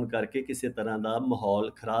ਵੋਟਾਂ ਹੋਣ ਕਰਕੇ ਕਿਸੇ ਤਰ੍ਹਾਂ ਦਾ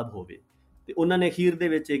ਮਾਹੌਲ ਖਰਾਬ ਹੋਵੇ। ਤੇ ਉਹਨਾਂ ਨੇ ਅਖੀਰ ਦੇ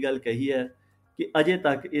ਵਿੱਚ ਇਹ ਗੱਲ ਕਹੀ ਹੈ ਕਿ ਅਜੇ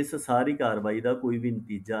ਤੱਕ ਇਸ ਸਾਰੀ ਕਾਰਵਾਈ ਦਾ ਕੋਈ ਵੀ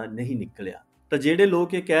ਨਤੀਜਾ ਨਹੀਂ ਨਿਕਲਿਆ। ਤਾਂ ਜਿਹੜੇ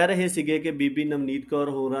ਲੋਕ ਇਹ ਕਹਿ ਰਹੇ ਸੀਗੇ ਕਿ ਬੀਬੀ ਨਵਨੀਤ ਕੌਰ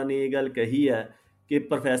ਹੋਰਾਂ ਨੇ ਇਹ ਗੱਲ ਕਹੀ ਹੈ ਕਿ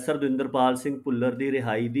ਪ੍ਰੋਫੈਸਰ ਦਵਿੰਦਰਪਾਲ ਸਿੰਘ ਭੁੱਲਰ ਦੀ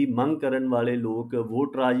ਰਿਹਾਈ ਦੀ ਮੰਗ ਕਰਨ ਵਾਲੇ ਲੋਕ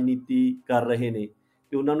ਵੋਟ ਰਾਜਨੀਤੀ ਕਰ ਰਹੇ ਨੇ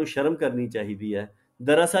ਤੇ ਉਹਨਾਂ ਨੂੰ ਸ਼ਰਮ ਕਰਨੀ ਚਾਹੀਦੀ ਹੈ।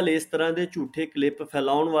 ਦਰਅਸਲ ਇਸ ਤਰ੍ਹਾਂ ਦੇ ਝੂਠੇ ਕਲਿੱਪ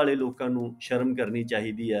ਫੈਲਾਉਣ ਵਾਲੇ ਲੋਕਾਂ ਨੂੰ ਸ਼ਰਮ ਕਰਨੀ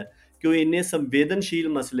ਚਾਹੀਦੀ ਹੈ ਕਿ ਉਹ ਇੰਨੇ ਸੰਵੇਦਨਸ਼ੀਲ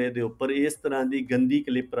ਮਸਲੇ ਦੇ ਉੱਪਰ ਇਸ ਤਰ੍ਹਾਂ ਦੀ ਗੰਦੀ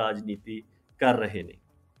ਕਲਿੱਪ ਰਾਜਨੀਤੀ ਕਰ ਰਹੇ ਨੇ।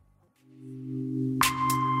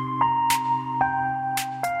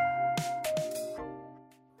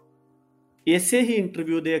 ਇਸੇ ਹੀ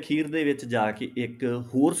ਇੰਟਰਵਿਊ ਦੇ ਅਖੀਰ ਦੇ ਵਿੱਚ ਜਾ ਕੇ ਇੱਕ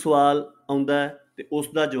ਹੋਰ ਸਵਾਲ ਆਉਂਦਾ ਹੈ ਤੇ ਉਸ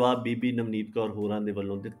ਦਾ ਜਵਾਬ ਬੀਬੀ ਨਵਨੀਤ ਕੌਰ ਹੋਰਾਂ ਦੇ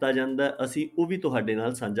ਵੱਲੋਂ ਦਿੱਤਾ ਜਾਂਦਾ ਹੈ। ਅਸੀਂ ਉਹ ਵੀ ਤੁਹਾਡੇ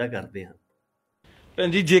ਨਾਲ ਸਾਂਝਾ ਕਰਦੇ ਹਾਂ।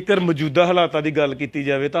 ਭੈਣ ਜੀ, ਜੇਕਰ ਮੌਜੂਦਾ ਹਾਲਾਤਾਂ ਦੀ ਗੱਲ ਕੀਤੀ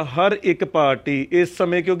ਜਾਵੇ ਤਾਂ ਹਰ ਇੱਕ ਪਾਰਟੀ ਇਸ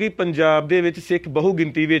ਸਮੇਂ, ਕਿਉਂਕਿ ਪੰਜਾਬ ਦੇ ਵਿੱਚ ਸਿੱਖ ਬਹੁ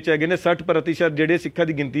ਗਿਣਤੀ ਵਿੱਚ ਹੈਗੇ ਨੇ, 60% ਜਿਹੜੇ ਸਿੱਖਾਂ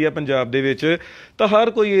ਦੀ ਗਿਣਤੀ ਹੈ ਪੰਜਾਬ ਦੇ ਵਿੱਚ, ਤਾਂ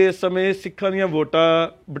ਹਰ ਕੋਈ ਇਸ ਸਮੇਂ ਸਿੱਖਾਂ ਦੀਆਂ ਵੋਟਾਂ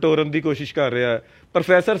ਬਟੋਰਨ ਦੀ ਕੋਸ਼ਿਸ਼ ਕਰ ਰਿਹਾ ਹੈ।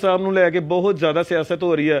 ਪ੍ਰੋਫੈਸਰ ਸਾਹਿਬ ਨੂੰ ਲੈ ਕੇ ਬਹੁਤ ਜ਼ਿਆਦਾ ਸਿਆਸਤ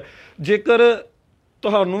ਹੋ ਰਹੀ ਹੈ। ਜੇਕਰ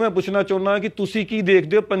ਤੁਹਾਨੂੰ ਮੈਂ ਪੁੱਛਣਾ ਚਾਹੁੰਦਾ ਕਿ ਤੁਸੀਂ ਕੀ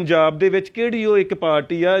ਦੇਖਦੇ ਹੋ, ਪੰਜਾਬ ਦੇ ਵਿੱਚ ਕਿਹੜੀ ਉਹ ਇੱਕ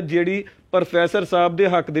ਪਾਰਟੀ ਆ ਜਿਹੜੀ ਪ੍ਰੋਫੈਸਰ ਸਾਹਿਬ ਦੇ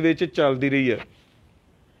ਹੱਕ ਦੇ ਵਿੱਚ ਚੱਲਦੀ ਰਹੀ ਹੈ?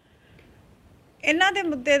 ਇਹਨਾਂ ਦੇ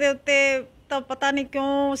ਮੁੱਦੇ ਦੇ ਉੱਤੇ ਤਾਂ ਪਤਾ ਨਹੀਂ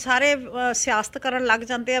ਕਿਉਂ ਸਾਰੇ ਸਿਆਸਤ ਕਰਨ ਲੱਗ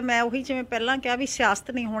ਜਾਂਦੇ ਆ। ਮੈਂ ਉਹੀ ਜਿਵੇਂ ਪਹਿਲਾਂ ਕਿਹਾ ਵੀ ਸਿਆਸਤ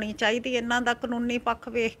ਨਹੀਂ ਹੋਣੀ ਚਾਹੀਦੀ। ਇਹਨਾਂ ਦਾ ਕਾਨੂੰਨੀ ਪੱਖ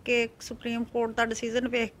ਵੇਖ ਕੇ, ਸੁਪਰੀਮ ਕੋਰਟ ਦਾ ਡਿਸੀਜਨ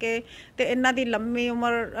ਵੇਖ ਕੇ ਤੇ ਇਹਨਾਂ ਦੀ ਲੰਮੀ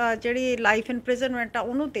ਉਮਰ ਜਿਹੜੀ ਲਾਈਫ ਇੰਪ੍ਰਿਜ਼ਨਮੈਂਟ ਆ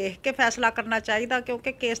ਉਹਨੂੰ ਦੇਖ ਕੇ ਫੈਸਲਾ ਕਰਨਾ ਚਾਹੀਦਾ,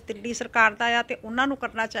 ਕਿਉਂਕਿ ਕੇਸ ਦਿੱਲੀ ਸਰਕਾਰ ਦਾ ਆ ਤੇ ਉਹਨਾਂ ਨੂੰ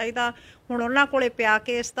ਕਰਨਾ ਚਾਹੀਦਾ। ਹੁਣ ਉਹਨਾਂ ਕੋਲੇ ਪਿਆ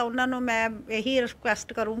ਕੇਸ ਤਾਂ ਉਹਨਾਂ ਨੂੰ ਮੈਂ ਇਹੀ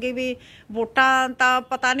ਰਿਕੁਐਸਟ ਕਰੂੰਗੀ ਵੀ ਵੋਟਾਂ ਤਾਂ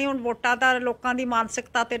ਪਤਾ ਨਹੀਂ, ਹੁਣ ਵੋਟਾਂ ਤਾਂ ਲੋਕਾਂ ਦੀ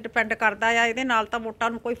ਮਾਨਸਿਕਤਾ ਤੇ ਡਿਪੈਂਡ ਕਰਦਾ ਆ, ਇਹਦੇ ਨਾਲ ਤਾਂ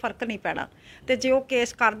ਵੋਟਾਂ ਨੂੰ ਕੋਈ ਫਰਕ ਨਹੀਂ ਪੈਣਾ। ਤੇ ਜੇ ਉਹ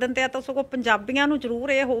ਕੇਸ ਕਰ ਦਿੰਦੇ ਆ ਤਾਂ ਸਗੋਂ ਪੰਜਾਬੀਆਂ ਨੂੰ ਜ਼ਰੂਰ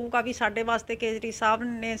ਇਹ ਹੋਊਗਾ ਵੀ ਸਾਡੇ ਵਾਸਤੇ ਕੇਜਰੀ ਸਾਹਿਬ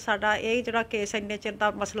ਨੇ ਸਾਡਾ ਇਹ ਜਿਹੜਾ ਕੇਸ ਇੰਨੇ ਚਿਰ ਦਾ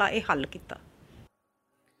ਮਸਲਾ ਇਹ ਹੱਲ ਕੀਤਾ।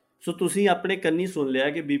 ਸੋ ਤੁਸੀਂ ਆਪਣੇ ਕੰਨੀ ਸੁਣ ਲਿਆ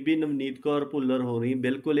ਕਿ ਬੀਬੀ ਨਵਨੀਤ ਕੌਰ ਭੁੱਲਰ ਹੋਰੀ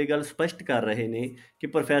ਬਿਲਕੁਲ ਇਹ ਗੱਲ ਸਪਸ਼ਟ ਕਰ ਰਹੇ ਨੇ ਕਿ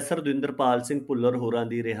ਪ੍ਰੋਫੈਸਰ ਦਵਿੰਦਰਪਾਲ ਸਿੰਘ ਭੁੱਲਰ ਹੋਰਾਂ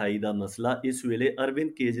ਦੀ ਰਿਹਾਈ ਦਾ ਮਸਲਾ ਇਸ ਵੇਲੇ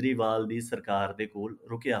ਅਰਵਿੰਦ ਕੇਜਰੀਵਾਲ ਦੀ ਸਰਕਾਰ ਦੇ ਕੋਲ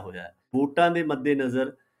ਰੁਕਿਆ ਹੋਇਆ ਹੈ। ਵੋਟਾਂ ਦੇ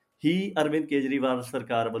ਮੱਦੇਨਜ਼ਰ ਹੀ ਅਰਵਿੰਦ ਕੇਜਰੀਵਾਲ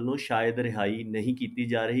ਸਰਕਾਰ ਵੱਲੋਂ ਸ਼ਾਇਦ ਰਿਹਾਈ ਨਹੀਂ ਕੀਤੀ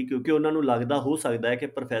ਜਾ ਰਹੀ, ਕਿਉਂਕਿ ਉਹਨਾਂ ਨੂੰ ਲੱਗਦਾ ਹੋ ਸਕਦਾ ਹੈ ਕਿ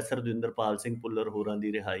ਪ੍ਰੋਫੈਸਰ ਦਵਿੰਦਰਪਾਲ ਸਿੰਘ ਭੁੱਲਰ ਹੋਰਾਂ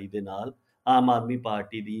ਦੀ ਰਿਹਾਈ ਦੇ ਨਾਲ ਆਮ ਆਦਮੀ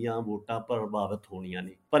ਪਾਰਟੀ ਦੀਆਂ ਵੋਟਾਂ ਪ੍ਰਭਾਵਿਤ ਹੋਣੀਆਂ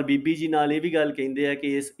ਨੇ। ਪਰ ਬੀਬੀ ਜੀ ਨਾਲ ਇਹ ਵੀ ਗੱਲ ਕਹਿੰਦੇ ਆ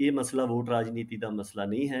ਕਿ ਇਹ ਮਸਲਾ ਵੋਟ ਰਾਜਨੀਤੀ ਦਾ ਮਸਲਾ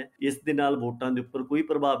ਨਹੀਂ ਹੈ, ਇਸ ਦੇ ਨਾਲ ਵੋਟਾਂ ਦੇ ਉੱਪਰ ਕੋਈ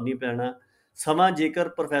ਪ੍ਰਭਾਵ ਨਹੀਂ ਪੈਣਾ। ਸਮਾਂ ਜੇਕਰ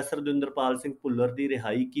ਪ੍ਰੋਫੈਸਰ ਦਵਿੰਦਰਪਾਲ ਸਿੰਘ ਭੁੱਲਰ ਦੀ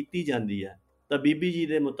ਰਿਹਾਈ ਕੀਤੀ ਜਾਂਦੀ ਹੈ ਤਾਂ ਬੀਬੀ ਜੀ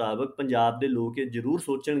ਦੇ ਮੁਤਾਬਕ ਪੰਜਾਬ ਦੇ ਲੋਕ ਇਹ ਜ਼ਰੂਰ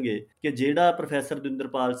ਸੋਚਣਗੇ ਕਿ ਜਿਹੜਾ ਪ੍ਰੋਫੈਸਰ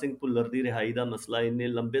ਦਵਿੰਦਰਪਾਲ ਸਿੰਘ ਭੁੱਲਰ ਦੀ ਰਿਹਾਈ ਦਾ ਮਸਲਾ ਇੰਨੇ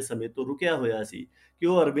ਲੰਬੇ ਸਮੇਂ ਤੋਂ ਰੁਕਿਆ ਹੋਇਆ ਸੀ ਕਿ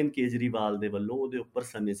ਉਹ ਅਰਵਿੰਦ ਕੇਜਰੀਵਾਲ ਦੇ ਵੱਲੋਂ ਉਹਦੇ ਉੱਪਰ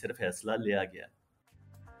ਸਮੇਂ ਸਿਰ ਫੈਸਲਾ ਲਿਆ ਗਿਆ।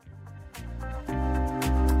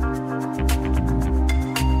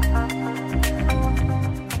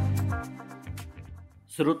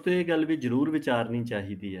 ਸਰੋਤੇ ਇਹ ਗੱਲ ਵੀ ਜ਼ਰੂਰ ਵਿਚਾਰਨੀ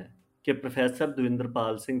ਚਾਹੀਦੀ ਹੈ ਕਿ ਪ੍ਰੋਫੈਸਰ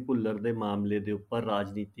ਦਵਿੰਦਰਪਾਲ ਸਿੰਘ ਭੁੱਲਰ ਦੇ ਮਾਮਲੇ ਦੇ ਉੱਪਰ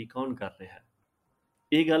ਰਾਜਨੀਤੀ ਕੌਣ ਕਰ ਰਿਹਾ ਹੈ।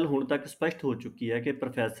 ਇਹ ਗੱਲ ਹੁਣ ਤੱਕ ਸਪਸ਼ਟ ਹੋ ਚੁੱਕੀ ਹੈ ਕਿ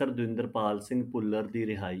ਪ੍ਰੋਫੈਸਰ ਦਵਿੰਦਰਪਾਲ ਸਿੰਘ ਭੁੱਲਰ ਦੀ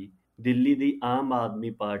ਰਿਹਾਈ ਦਿੱਲੀ ਦੀ ਆਮ ਆਦਮੀ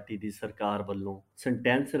ਪਾਰਟੀ ਦੀ ਸਰਕਾਰ ਵੱਲੋਂ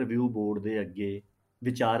ਸੈਂਟੈਂਸ ਰਿਵਿਊ ਬੋਰਡ ਦੇ ਅੱਗੇ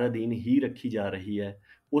ਵਿਚਾਰ ਅਧੀਨ ਹੀ ਰੱਖੀ ਜਾ ਰਹੀ ਹੈ।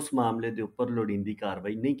 ਉਸ ਮਾਮਲੇ ਦੇ ਉੱਪਰ ਲੋੜੀਂਦੀ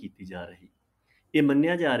ਕਾਰਵਾਈ ਨਹੀਂ ਕੀਤੀ ਜਾ ਰਹੀ। ਇਹ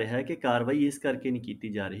ਮੰਨਿਆ ਜਾ ਰਿਹਾ ਹੈ ਕਿ ਕਾਰਵਾਈ ਇਸ ਕਰਕੇ ਨਹੀਂ ਕੀਤੀ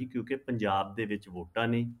ਜਾ ਰਹੀ ਕਿਉਂਕਿ ਪੰਜਾਬ ਦੇ ਵਿੱਚ ਵੋਟਾਂ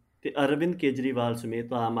ਨੇ ਤੇ ਅਰਵਿੰਦ ਕੇਜਰੀਵਾਲ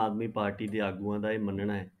ਸਮੇਤ ਆਮ ਆਦਮੀ ਪਾਰਟੀ ਦੇ ਆਗੂਆਂ ਦਾ ਇਹ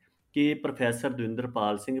ਮੰਨਣਾ ਹੈ ਕਿ ਪ੍ਰੋਫੈਸਰ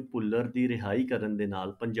ਦਵਿੰਦਰਪਾਲ ਸਿੰਘ ਭੁੱਲਰ ਦੀ ਰਿਹਾਈ ਕਰਨ ਦੇ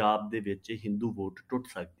ਨਾਲ ਪੰਜਾਬ ਦੇ ਵਿੱਚ ਹਿੰਦੂ ਵੋਟ ਟੁੱਟ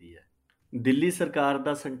ਸਕਦੀ ਹੈ। ਦਿੱਲੀ ਸਰਕਾਰ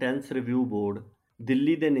ਦਾ ਸੈਂਟੈਂਸ ਰਿਵਿਊ ਬੋਰਡ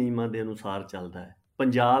ਦਿੱਲੀ ਦੇ ਨਿਯਮਾਂ ਦੇ ਅਨੁਸਾਰ ਚੱਲਦਾ ਹੈ।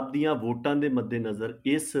 ਪੰਜਾਬ ਦੀਆਂ ਵੋਟਾਂ ਦੇ ਮੱਦੇਨਜ਼ਰ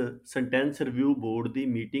ਇਸ ਸੈਂਟੈਂਸ ਰਿਵਿਊ ਬੋਰਡ ਦੀ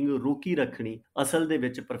ਮੀਟਿੰਗ ਰੋਕੀ ਰੱਖਣੀ ਅਸਲ ਦੇ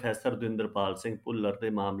ਵਿੱਚ ਪ੍ਰੋਫੈਸਰ ਦਵਿੰਦਰਪਾਲ ਸਿੰਘ ਭੁੱਲਰ ਦੇ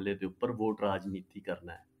ਮਾਮਲੇ ਦੇ ਉੱਪਰ ਵੋਟ ਰਾਜਨੀਤੀ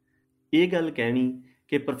ਕਰਨਾ ਹੈ। ਇਹ ਗੱਲ ਕਹਿਣੀ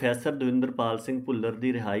ਕਿ ਪ੍ਰੋਫੈਸਰ ਦਵਿੰਦਰਪਾਲ ਸਿੰਘ ਭੁੱਲਰ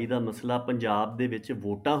ਦੀ ਰਿਹਾਈ ਦਾ ਮਸਲਾ ਪੰਜਾਬ ਦੇ ਵਿੱਚ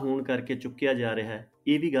ਵੋਟਾਂ ਹੋਣ ਕਰਕੇ ਚੁੱਕਿਆ ਜਾ ਰਿਹਾ ਹੈ,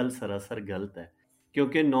 ਇਹ ਵੀ ਗੱਲ ਸਰਾਸਰ ਗਲਤ ਹੈ।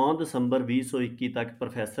 ਕਿਉਂਕਿ 9 ਦਸੰਬਰ 2021 ਤੱਕ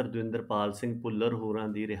ਪ੍ਰੋਫੈਸਰ ਦਵਿੰਦਰਪਾਲ ਸਿੰਘ ਭੁੱਲਰ ਹੋਰਾਂ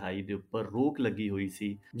ਦੀ ਰਿਹਾਈ ਦੇ ਉੱਪਰ ਰੋਕ ਲੱਗੀ ਹੋਈ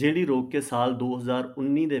ਸੀ, ਜਿਹੜੀ ਰੋਕ ਕੇ ਸਾਲ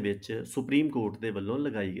 2019 ਦੇ ਵਿੱਚ ਸੁਪਰੀਮ ਕੋਰਟ ਦੇ ਵੱਲੋਂ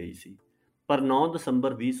ਲਗਾਈ ਗਈ ਸੀ। ਪਰ 9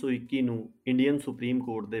 ਦਸੰਬਰ 2021 ਨੂੰ ਇੰਡੀਅਨ ਸੁਪਰੀਮ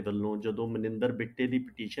ਕੋਰਟ ਦੇ ਵੱਲੋਂ ਜਦੋਂ ਮਨਿੰਦਰ ਬਿੱਟੇ ਦੀ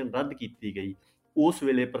ਪਟੀਸ਼ਨ ਰੱਦ ਕੀਤੀ ਗਈ, ਉਸ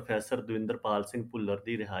ਵੇਲੇ ਪ੍ਰੋਫੈਸਰ ਦਵਿੰਦਰਪਾਲ ਸਿੰਘ ਭੁੱਲਰ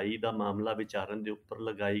ਦੀ ਰਿਹਾਈ ਦਾ ਮਾਮਲਾ ਵਿਚਾਰਨ ਦੇ ਉੱਪਰ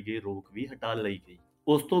ਲਗਾਈ ਗਈ ਰੋਕ ਵੀ ਹਟਾ ਲਈ ਗਈ।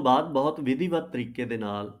 ਉਸ ਤੋਂ ਬਾਅਦ ਬਹੁਤ ਵਿਧੀਵਤ ਤਰੀਕੇ ਦੇ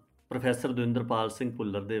ਨਾਲ ਪ੍ਰੋਫੈਸਰ ਦਵਿੰਦਰਪਾਲ ਸਿੰਘ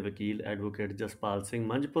ਭੁੱਲਰ ਦੇ ਵਕੀਲ ਐਡਵੋਕੇਟ ਜਸਪਾਲ ਸਿੰਘ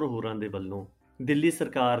ਮੰਝਪੁਰ ਹੋਰਾਂ ਦੇ ਵੱਲੋਂ ਦਿੱਲੀ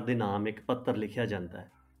ਸਰਕਾਰ ਦੇ ਨਾਮ ਇੱਕ ਪੱਤਰ ਲਿਖਿਆ ਜਾਂਦਾ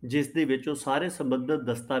ਹੈ, ਜਿਸ ਦੇ ਵਿੱਚ ਉਹ ਸਾਰੇ ਸੰਬੰਧਿਤ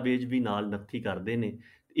ਦਸਤਾਵੇਜ਼ ਵੀ ਨਾਲ ਨੱਥੀ ਕਰਦੇ ਨੇ।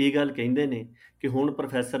 ਇਹ ਗੱਲ ਕਹਿੰਦੇ ਨੇ ਕਿ ਹੁਣ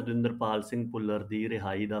ਪ੍ਰੋਫੈਸਰ ਦਵਿੰਦਰਪਾਲ ਸਿੰਘ ਭੁੱਲਰ ਦੀ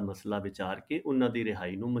ਰਿਹਾਈ ਦਾ ਮਸਲਾ ਵਿਚਾਰ ਕੇ ਉਹਨਾਂ ਦੀ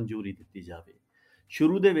ਰਿਹਾਈ ਨੂੰ ਮਨਜ਼ੂਰੀ ਦਿੱਤੀ ਜਾਵੇ।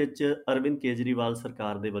 ਸ਼ੁਰੂ ਦੇ ਵਿੱਚ ਅਰਵਿੰਦ ਕੇਜਰੀਵਾਲ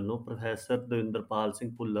ਸਰਕਾਰ ਦੇ ਵੱਲੋਂ ਪ੍ਰੋਫੈਸਰ ਦਵਿੰਦਰਪਾਲ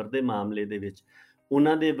ਸਿੰਘ ਭੁੱਲਰ ਦੇ ਮਾਮਲੇ ਦੇ ਵਿੱਚ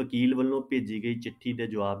ਉਹਨਾਂ ਦੇ ਵਕੀਲ ਵੱਲੋਂ ਭੇਜੀ ਗਈ ਚਿੱਠੀ ਦੇ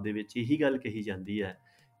ਜਵਾਬ ਦੇ ਵਿੱਚ ਇਹੀ ਗੱਲ ਕਹੀ ਜਾਂਦੀ ਹੈ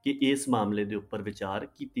ਕਿ ਇਸ ਮਾਮਲੇ ਦੇ ਉੱਪਰ ਵਿਚਾਰ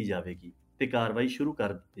ਕੀਤੀ ਜਾਵੇਗੀ ਤੇ ਕਾਰਵਾਈ ਸ਼ੁਰੂ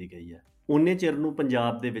ਕਰ ਦਿੱਤੀ ਗਈ ਹੈ। ਉਨੇ ਚਿਰ ਨੂੰ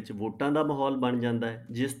ਪੰਜਾਬ ਦੇ ਵਿੱਚ ਵੋਟਾਂ ਦਾ ਮਾਹੌਲ ਬਣ ਜਾਂਦਾ ਹੈ,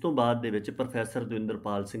 ਜਿਸ ਤੋਂ ਬਾਅਦ ਦੇ ਵਿੱਚ ਪ੍ਰੋਫੈਸਰ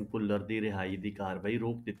ਦਵਿੰਦਰਪਾਲ ਸਿੰਘ ਭੁੱਲਰ ਦੀ ਰਿਹਾਈ ਦੀ ਕਾਰਵਾਈ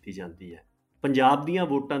ਰੋਕ ਦਿੱਤੀ ਜਾਂਦੀ ਹੈ। ਪੰਜਾਬ ਦੀਆਂ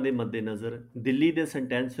ਵੋਟਾਂ ਦੇ ਮੱਦੇਨਜ਼ਰ ਦਿੱਲੀ ਦੇ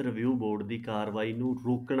ਸੈਂਟੈਂਸ ਰਿਵਿਊ ਬੋਰਡ ਦੀ ਕਾਰਵਾਈ ਨੂੰ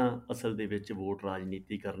ਰੋਕਣਾ ਅਸਲ ਦੇ ਵਿੱਚ ਵੋਟ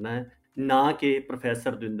ਰਾਜਨੀਤੀ ਕਰਨਾ ਹੈ, ਨਾ ਕਿ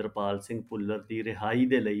ਪ੍ਰੋਫੈਸਰ ਦਵਿੰਦਰਪਾਲ ਸਿੰਘ ਭੁੱਲਰ ਦੀ ਰਿਹਾਈ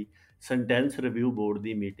ਦੇ ਲਈ ਸੈਂਟੈਂਸ ਰਿਵਿਊ ਬੋਰਡ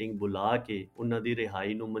ਦੀ ਮੀਟਿੰਗ ਬੁਲਾ ਕੇ ਉਹਨਾਂ ਦੀ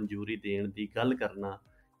ਰਿਹਾਈ ਨੂੰ ਮਨਜ਼ੂਰੀ ਦੇਣ ਦੀ ਗੱਲ ਕਰਨਾ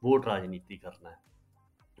ਵੋਟ ਰਾਜਨੀਤੀ ਕਰਨਾ ਹੈ।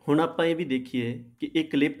 ਹੁਣ ਆਪਾਂ ਇਹ ਵੀ ਦੇਖੀਏ ਕਿ ਇਹ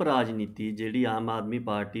ਕਲਿੱਪ ਰਾਜਨੀਤੀ ਜਿਹੜੀ ਆਮ ਆਦਮੀ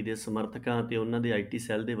ਪਾਰਟੀ ਦੇ ਸਮਰਥਕਾਂ ਤੇ ਉਹਨਾਂ ਦੇ ਆਈਟੀ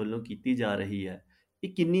ਸੈੱਲ ਦੇ ਵੱਲੋਂ ਕੀਤੀ ਜਾ ਰਹੀ ਹੈ, ਇਹ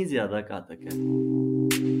ਕਿੰਨੀ ਜ਼ਿਆਦਾ ਘਾਤਕ ਹੈ।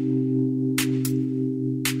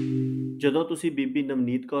 ਜਦੋਂ ਤੁਸੀਂ ਬੀਬੀ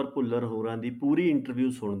ਨਵਨੀਤ ਕੌਰ ਭੁੱਲਰ ਹੋਰਾਂ ਦੀ ਪੂਰੀ ਇੰਟਰਵਿਊ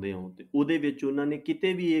ਸੁਣਦੇ ਹੋ ਤੇ ਉਹਦੇ ਵਿੱਚ ਉਹਨਾਂ ਨੇ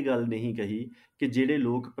ਕਿਤੇ ਵੀ ਇਹ ਗੱਲ ਨਹੀਂ ਕਹੀ ਕਿ ਜਿਹੜੇ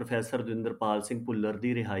ਲੋਕ ਪ੍ਰੋਫੈਸਰ ਦਵਿੰਦਰਪਾਲ ਸਿੰਘ ਭੁੱਲਰ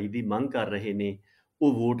ਦੀ ਰਿਹਾਈ ਦੀ ਮੰਗ ਕਰ ਰਹੇ ਨੇ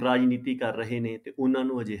ਉਹ ਵੋਟ ਰਾਜਨੀਤੀ ਕਰ ਰਹੇ ਨੇ ਤੇ ਉਹਨਾਂ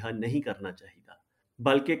ਨੂੰ ਅਜਿਹਾ ਨਹੀਂ ਕਰਨਾ ਚਾਹੀਦਾ।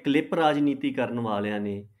 ਬਲਕਿ ਕਲਿੱਪ ਰਾਜਨੀਤੀ ਕਰਨ ਵਾਲਿਆਂ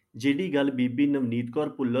ਨੇ ਜਿਹੜੀ ਗੱਲ ਬੀਬੀ ਨਵਨੀਤ ਕੌਰ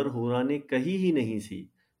ਭੁੱਲਰ ਹੋਰਾਂ ਨੇ ਕਹੀ ਹੀ ਨਹੀਂ ਸੀ,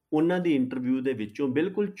 ਉਹਨਾਂ ਦੀ ਇੰਟਰਵਿਊ ਦੇ ਵਿੱਚੋਂ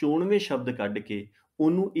ਬਿਲਕੁਲ ਚੋਣਵੇਂ ਸ਼ਬਦ ਕੱਢ ਕੇ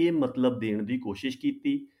ਉਹਨੂੰ ਇਹ ਮਤਲਬ ਦੇਣ ਦੀ ਕੋਸ਼ਿਸ਼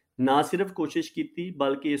ਕੀਤੀ। ਨਾ ਸਿਰਫ ਕੋਸ਼ਿਸ਼ ਕੀਤੀ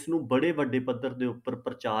ਬਲਕਿ ਇਸ ਨੂੰ ਬੜੇ ਵੱਡੇ ਪੱਧਰ ਦੇ ਉੱਪਰ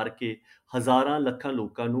ਪ੍ਰਚਾਰ ਕੇ ਹਜ਼ਾਰਾਂ ਲੱਖਾਂ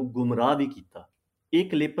ਲੋਕਾਂ ਨੂੰ ਗੁੰਮਰਾਹ ਵੀ ਕੀਤਾ। ਇਹ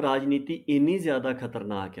ਕਲਿੱਪ ਰਾਜਨੀਤੀ ਇੰਨੀ ਜ਼ਿਆਦਾ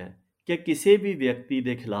ਖਤਰਨਾਕ ਹੈ ਕਿ ਕਿਸੇ ਵੀ ਵਿਅਕਤੀ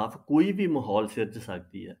ਦੇ ਖਿਲਾਫ ਕੋਈ ਵੀ ਮਾਹੌਲ ਸਿਰਜ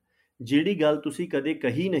ਸਕਦੀ ਹੈ। ਜਿਹੜੀ ਗੱਲ ਤੁਸੀਂ ਕਦੇ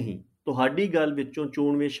ਕਹੀ ਨਹੀਂ, ਤੁਹਾਡੀ ਗੱਲ ਵਿੱਚੋਂ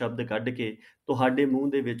ਚੋਣਵੇਂ ਸ਼ਬਦ ਕੱਢ ਕੇ ਤੁਹਾਡੇ ਮੂੰਹ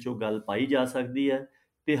ਦੇ ਵਿੱਚ ਉਹ ਗੱਲ ਪਾਈ ਜਾ ਸਕਦੀ ਹੈ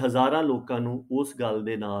ਤੇ ਹਜ਼ਾਰਾਂ ਲੋਕਾਂ ਨੂੰ ਉਸ ਗੱਲ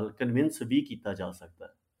ਦੇ ਨਾਲ ਕਨਵਿੰਸ ਵੀ ਕੀਤਾ ਜਾ ਸਕਦਾ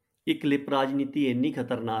ਹੈ। ਇਹ ਕਲਿੱਪ ਰਾਜਨੀਤੀ ਇੰਨੀ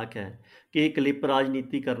ਖਤਰਨਾਕ ਹੈ ਕਿ ਇਹ ਕਲਿੱਪ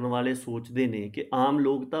ਰਾਜਨੀਤੀ ਕਰਨ ਵਾਲੇ ਸੋਚਦੇ ਨੇ ਕਿ ਆਮ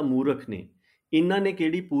ਲੋਕ ਤਾਂ ਮੂਰਖ ਨੇ, ਇਹਨਾਂ ਨੇ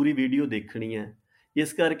ਕਿਹੜੀ ਪੂਰੀ ਵੀਡੀਓ ਦੇਖਣੀ ਹੈ,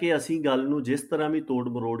 ਇਸ ਕਰਕੇ ਅਸੀਂ ਗੱਲ ਨੂੰ ਜਿਸ ਤਰ੍ਹਾਂ ਵੀ ਤੋੜ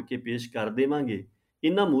ਮਰੋੜ ਕੇ ਪੇਸ਼ ਕਰ ਦੇਵਾਂਗੇ,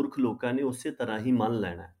 ਇਹਨਾਂ ਮੂਰਖ ਲੋਕਾਂ ਨੇ ਉਸੇ ਤਰ੍ਹਾਂ ਹੀ ਮੰਨ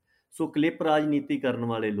ਲੈਣਾ। ਸੋ ਕਲਿੱਪ ਰਾਜਨੀਤੀ ਕਰਨ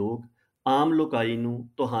ਵਾਲੇ ਲੋਕ ਆਮ ਲੋਕਾਈ ਨੂੰ,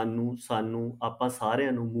 ਤੁਹਾਨੂੰ, ਸਾਨੂੰ, ਆਪਾਂ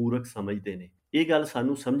ਸਾਰਿਆਂ ਨੂੰ ਮੂਰਖ ਸਮਝਦੇ ਨੇ। ਇਹ ਗੱਲ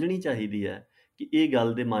ਸਾਨੂੰ ਸਮਝਣੀ ਚਾਹੀਦੀ ਹੈ ਕਿ ਇਹ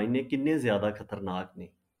ਗੱਲ ਦੇ ਮਾਇਨੇ ਕਿੰਨੇ ਜ਼ਿਆਦਾ ਖਤਰਨਾਕ ਨੇ।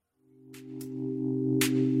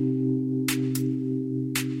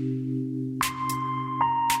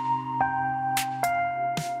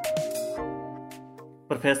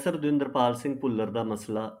 ਪ੍ਰੋਫੈਸਰ ਦਵਿੰਦਰਪਾਲ ਸਿੰਘ ਭੁੱਲਰ ਦਾ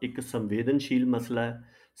ਮਸਲਾ ਇੱਕ ਸੰਵੇਦਨਸ਼ੀਲ ਮਸਲਾ ਹੈ।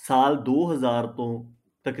 ਸਾਲ 2000 ਤੋਂ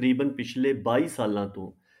ਤਕਰੀਬਨ ਪਿਛਲੇ 22 ਸਾਲਾਂ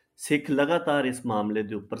ਤੋਂ ਸਿੱਖ ਲਗਾਤਾਰ ਇਸ ਮਾਮਲੇ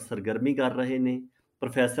ਦੇ ਉੱਪਰ ਸਰਗਰਮੀ ਕਰ ਰਹੇ ਨੇ।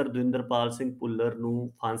 ਪ੍ਰੋਫੈਸਰ ਦਵਿੰਦਰਪਾਲ ਸਿੰਘ ਭੁੱਲਰ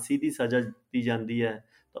ਨੂੰ ਫਾਂਸੀ ਦੀ ਸਜ਼ਾ ਦਿੱਤੀ ਜਾਂਦੀ ਹੈ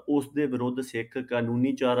ਤਾਂ ਉਸ ਦੇ ਵਿਰੁੱਧ ਸਿੱਖ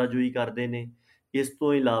ਕਾਨੂੰਨੀ ਚਾਰਾਜੋਈ ਕਰਦੇ ਨੇ। ਇਸ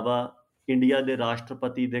ਤੋਂ ਇਲਾਵਾ ਇੰਡੀਆ ਦੇ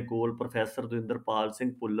ਰਾਸ਼ਟਰਪਤੀ ਦੇ ਕੋਲ professor Davinderpal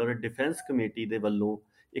Singh Bhullar defence committee ਦੇ ਵੱਲੋਂ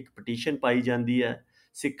ਇੱਕ ਪਟੀਸ਼ਨ ਪਾਈ ਜਾਂਦੀ ਹੈ।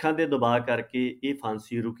 ਸਿੱਖਾਂ ਦੇ ਦਬਾਅ ਕਰਕੇ ਇਹ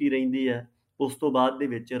ਫਾਂਸੀ ਰੁਕੀ ਰਹਿੰਦੀ ਹੈ। ਉਸ ਤੋਂ ਬਾਅਦ ਦੇ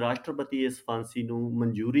ਵਿੱਚ ਰਾਸ਼ਟਰਪਤੀ ਇਸ ਫਾਂਸੀ ਨੂੰ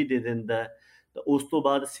ਮਨਜ਼ੂਰੀ ਦੇ ਦਿੰਦਾ ਹੈ ਤਾਂ ਉਸ ਤੋਂ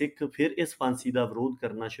ਬਾਅਦ ਸਿੱਖ ਫਿਰ ਇਸ ਫਾਂਸੀ ਦਾ ਵਿਰੋਧ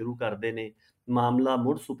ਕਰਨਾ ਸ਼ੁਰੂ ਕਰਦੇ ਨੇ। ਮਾਮਲਾ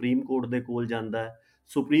ਮੁੜ ਸੁਪਰੀਮ ਕੋਰਟ ਦੇ ਕੋਲ ਜਾਂਦਾ ਹੈ।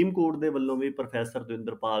 ਸੁਪਰੀਮ ਕੋਰਟ ਦੇ ਵੱਲੋਂ ਵੀ ਪ੍ਰੋਫੈਸਰ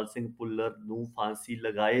ਦਵਿੰਦਰਪਾਲ ਸਿੰਘ ਭੁੱਲਰ ਨੂੰ ਫਾਂਸੀ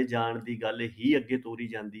ਲਗਾਏ ਜਾਣ ਦੀ ਗੱਲ ਹੀ ਅੱਗੇ ਤੋਰੀ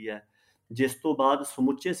ਜਾਂਦੀ ਹੈ, ਜਿਸ ਤੋਂ ਬਾਅਦ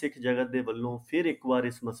ਸਮੁੱਚੇ ਸਿੱਖ ਜਗਤ ਦੇ ਵੱਲੋਂ ਫਿਰ ਇੱਕ ਵਾਰ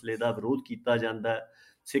ਇਸ ਮਸਲੇ ਦਾ ਵਿਰੋਧ ਕੀਤਾ ਜਾਂਦਾ ਹੈ।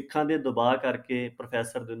 ਸਿੱਖਾਂ ਦੇ ਦਬਾਅ ਕਰਕੇ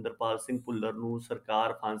ਪ੍ਰੋਫੈਸਰ ਦਵਿੰਦਰਪਾਲ ਸਿੰਘ ਭੁੱਲਰ ਨੂੰ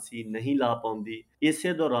ਸਰਕਾਰ ਫਾਂਸੀ ਨਹੀਂ ਲਾ ਪਾਉਂਦੀ।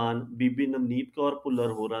 ਇਸੇ ਦੌਰਾਨ ਬੀਬੀ ਨਵਨੀਤ ਕੌਰ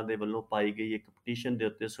ਭੁੱਲਰ ਹੋਰਾਂ ਦੇ ਵੱਲੋਂ ਪਾਈ ਗਈ ਇੱਕ ਪਟੀਸ਼ਨ ਦੇ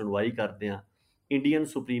ਉੱਤੇ ਸੁਣਵਾਈ ਕਰਦਿਆਂ ਇੰਡੀਅਨ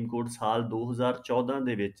ਸੁਪਰੀਮ ਕੋਰਟ ਸਾਲ 2014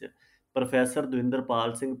 ਦੇ ਵਿੱਚ ਪ੍ਰੋਫੈਸਰ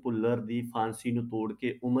ਦਵਿੰਦਰਪਾਲ ਸਿੰਘ ਭੁੱਲਰ ਦੀ ਫਾਂਸੀ ਨੂੰ ਤੋੜ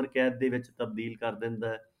ਕੇ ਉਮਰ ਕੈਦ ਦੇ ਵਿੱਚ ਤਬਦੀਲ ਕਰ ਦਿੰਦਾ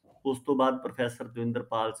ਹੈ। ਉਸ ਤੋਂ ਬਾਅਦ ਪ੍ਰੋਫੈਸਰ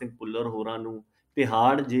ਦਵਿੰਦਰਪਾਲ ਸਿੰਘ ਭੁੱਲਰ ਹੋਰਾਂ ਨੂੰ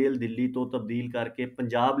ਤਿਹਾੜ ਜੇਲ੍ਹ ਦਿੱਲੀ ਤੋਂ ਤਬਦੀਲ ਕਰਕੇ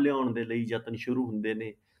ਪੰਜਾਬ ਲਿਆਉਣ ਦੇ ਲਈ ਯਤਨ ਸ਼ੁਰੂ ਹੁੰਦੇ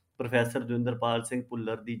ਨੇ। ਪ੍ਰੋਫੈਸਰ ਦਵਿੰਦਰਪਾਲ ਸਿੰਘ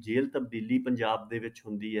ਭੁੱਲਰ ਦੀ ਜੇਲ੍ਹ ਤਬਦੀਲੀ ਪੰਜਾਬ ਦੇ ਵਿੱਚ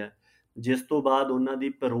ਹੁੰਦੀ ਹੈ। ਜਿਸ ਤੋਂ ਬਾਅਦ ਉਹਨਾਂ ਦੀ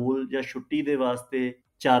ਪੈਰੋਲ ਜਾਂ ਛੁੱਟੀ ਦੇ ਵਾਸਤੇ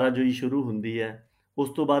ਚਾਰਾਜੋਈ ਸ਼ੁਰੂ ਹੁੰਦੀ ਹੈ। ਉਸ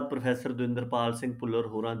ਤੋਂ ਬਾਅਦ ਪ੍ਰੋਫੈਸਰ ਦਵਿੰਦਰਪਾਲ ਸਿੰਘ ਭੁੱਲਰ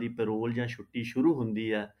ਹੋਰਾਂ ਦੀ ਪੈਰੋਲ ਜਾਂ ਛੁੱਟੀ ਸ਼ੁਰੂ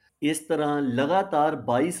ਹੁੰਦੀ ਹੈ। ਇਸ ਤਰ੍ਹਾਂ ਲਗਾਤਾਰ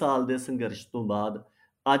 22 ਸਾਲ ਦੇ ਸੰਘਰਸ਼ ਤੋਂ ਬਾਅਦ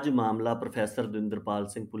ਅੱਜ ਮਾਮਲਾ ਪ੍ਰੋਫੈਸਰ ਦਵਿੰਦਰਪਾਲ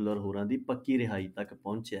ਸਿੰਘ ਭੁੱਲਰ ਹੋਰਾਂ ਦੀ ਪੱਕੀ ਰਿਹਾਈ ਤੱਕ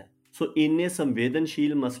ਪਹੁੰਚਿਆ। ਸੋ ਇੰਨੇ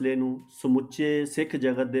ਸੰਵੇਦਨਸ਼ੀਲ ਮਸਲੇ ਨੂੰ ਸਮੁੱਚੇ ਸਿੱਖ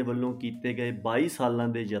ਜਗਤ ਦੇ ਵੱਲੋਂ ਕੀਤੇ ਗਏ 22 ਸਾਲਾਂ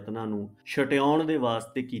ਦੇ ਯਤਨਾਂ ਨੂੰ ਛਟਿਆਉਣ ਦੇ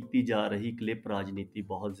ਵਾਸਤੇ ਕੀਤੀ ਜਾ ਰਹੀ ਕਲਿੱਪ ਰਾਜਨੀਤੀ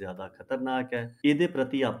ਬਹੁਤ ਜ਼ਿਆਦਾ ਖਤਰਨਾਕ ਹੈ। ਇਹਦੇ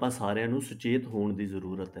ਪ੍ਰਤੀ ਆਪਾਂ ਸਾਰਿਆਂ ਨੂੰ ਸੁਚੇਤ ਹੋਣ ਦੀ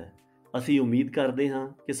ਜ਼ਰੂਰਤ ਹੈ। ਅਸੀਂ ਉਮੀਦ ਕਰਦੇ ਹਾਂ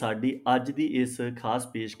ਕਿ ਸਾਡੀ ਅੱਜ ਦੀ ਇਸ ਖਾਸ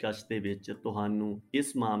ਪੇਸ਼ਕਸ਼ ਦੇ ਵਿੱਚ ਤੁਹਾਨੂੰ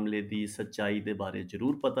ਇਸ ਮਾਮਲੇ ਦੀ ਸੱਚਾਈ ਦੇ ਬਾਰੇ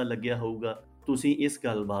ਜ਼ਰੂਰ ਪਤਾ ਲੱਗਿਆ ਹੋਊਗਾ। ਤੁਸੀਂ ਇਸ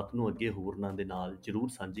ਗੱਲਬਾਤ ਨੂੰ ਅੱਗੇ ਹੋਰਨਾਂ ਦੇ ਨਾਲ ਜ਼ਰੂਰ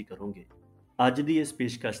ਸਾਂਝੀ ਕਰੋਗੇ। ਅੱਜ ਦੀ ਇਸ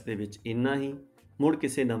ਪੇਸ਼ਕਸ਼ ਦੇ ਵਿੱਚ ਇੰਨਾ ਹੀ। ਮੁੜ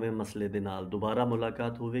ਕਿਸੇ ਨਵੇਂ ਮਸਲੇ ਦੇ ਨਾਲ ਦੁਬਾਰਾ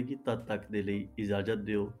ਮੁਲਾਕਾਤ ਹੋਵੇਗੀ। ਤਦ ਤੱਕ ਦੇ ਲਈ ਇਜਾਜ਼ਤ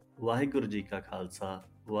ਦਿਓ। ਵਾਹਿਗੁਰੂ ਜੀ ਕਾ ਖਾਲਸਾ,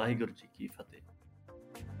 ਵਾਹਿਗੁਰੂ ਜੀ ਕੀ ਫਤਿਹ।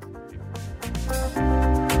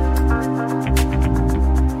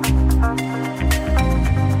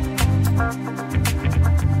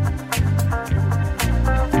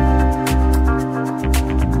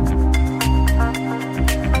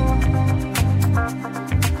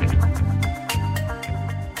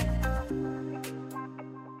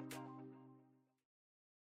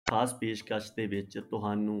 ਖਾਸ ਪੇਸ਼ਕਸ਼ ਦੇ ਵਿੱਚ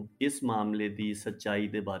ਤੁਹਾਨੂੰ ਇਸ ਮਾਮਲੇ ਦੀ ਸੱਚਾਈ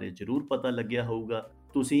ਦੇ ਬਾਰੇ ਜ਼ਰੂਰ ਪਤਾ ਲੱਗਿਆ ਹੋਊਗਾ।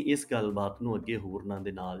 ਤੁਸੀਂ ਇਸ ਗੱਲਬਾਤ ਨੂੰ ਅੱਗੇ ਹੋਰਨਾਂ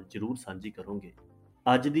ਦੇ ਨਾਲ ਜ਼ਰੂਰ ਸਾਂਝੀ ਕਰੋਗੇ।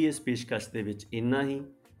 ਅੱਜ ਦੀ ਇਸ ਪੇਸ਼ਕਸ਼ ਦੇ ਵਿੱਚ ਇੰਨਾ ਹੀ।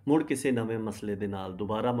 ਮੁੜ ਕਿਸੇ ਨਵੇਂ ਮਸਲੇ ਦੇ ਨਾਲ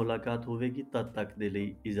ਦੁਬਾਰਾ ਮੁਲਾਕਾਤ ਹੋਵੇਗੀ। ਤਦ ਤੱਕ ਦੇ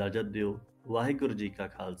ਲਈ ਇਜਾਜ਼ਤ ਦਿਓ। ਵਾਹਿਗੁਰੂ ਜੀ ਕਾ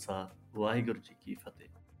ਖਾਲਸਾ, ਵਾਹਿਗੁਰੂ ਜੀ ਕੀ ਫਤਿਹ।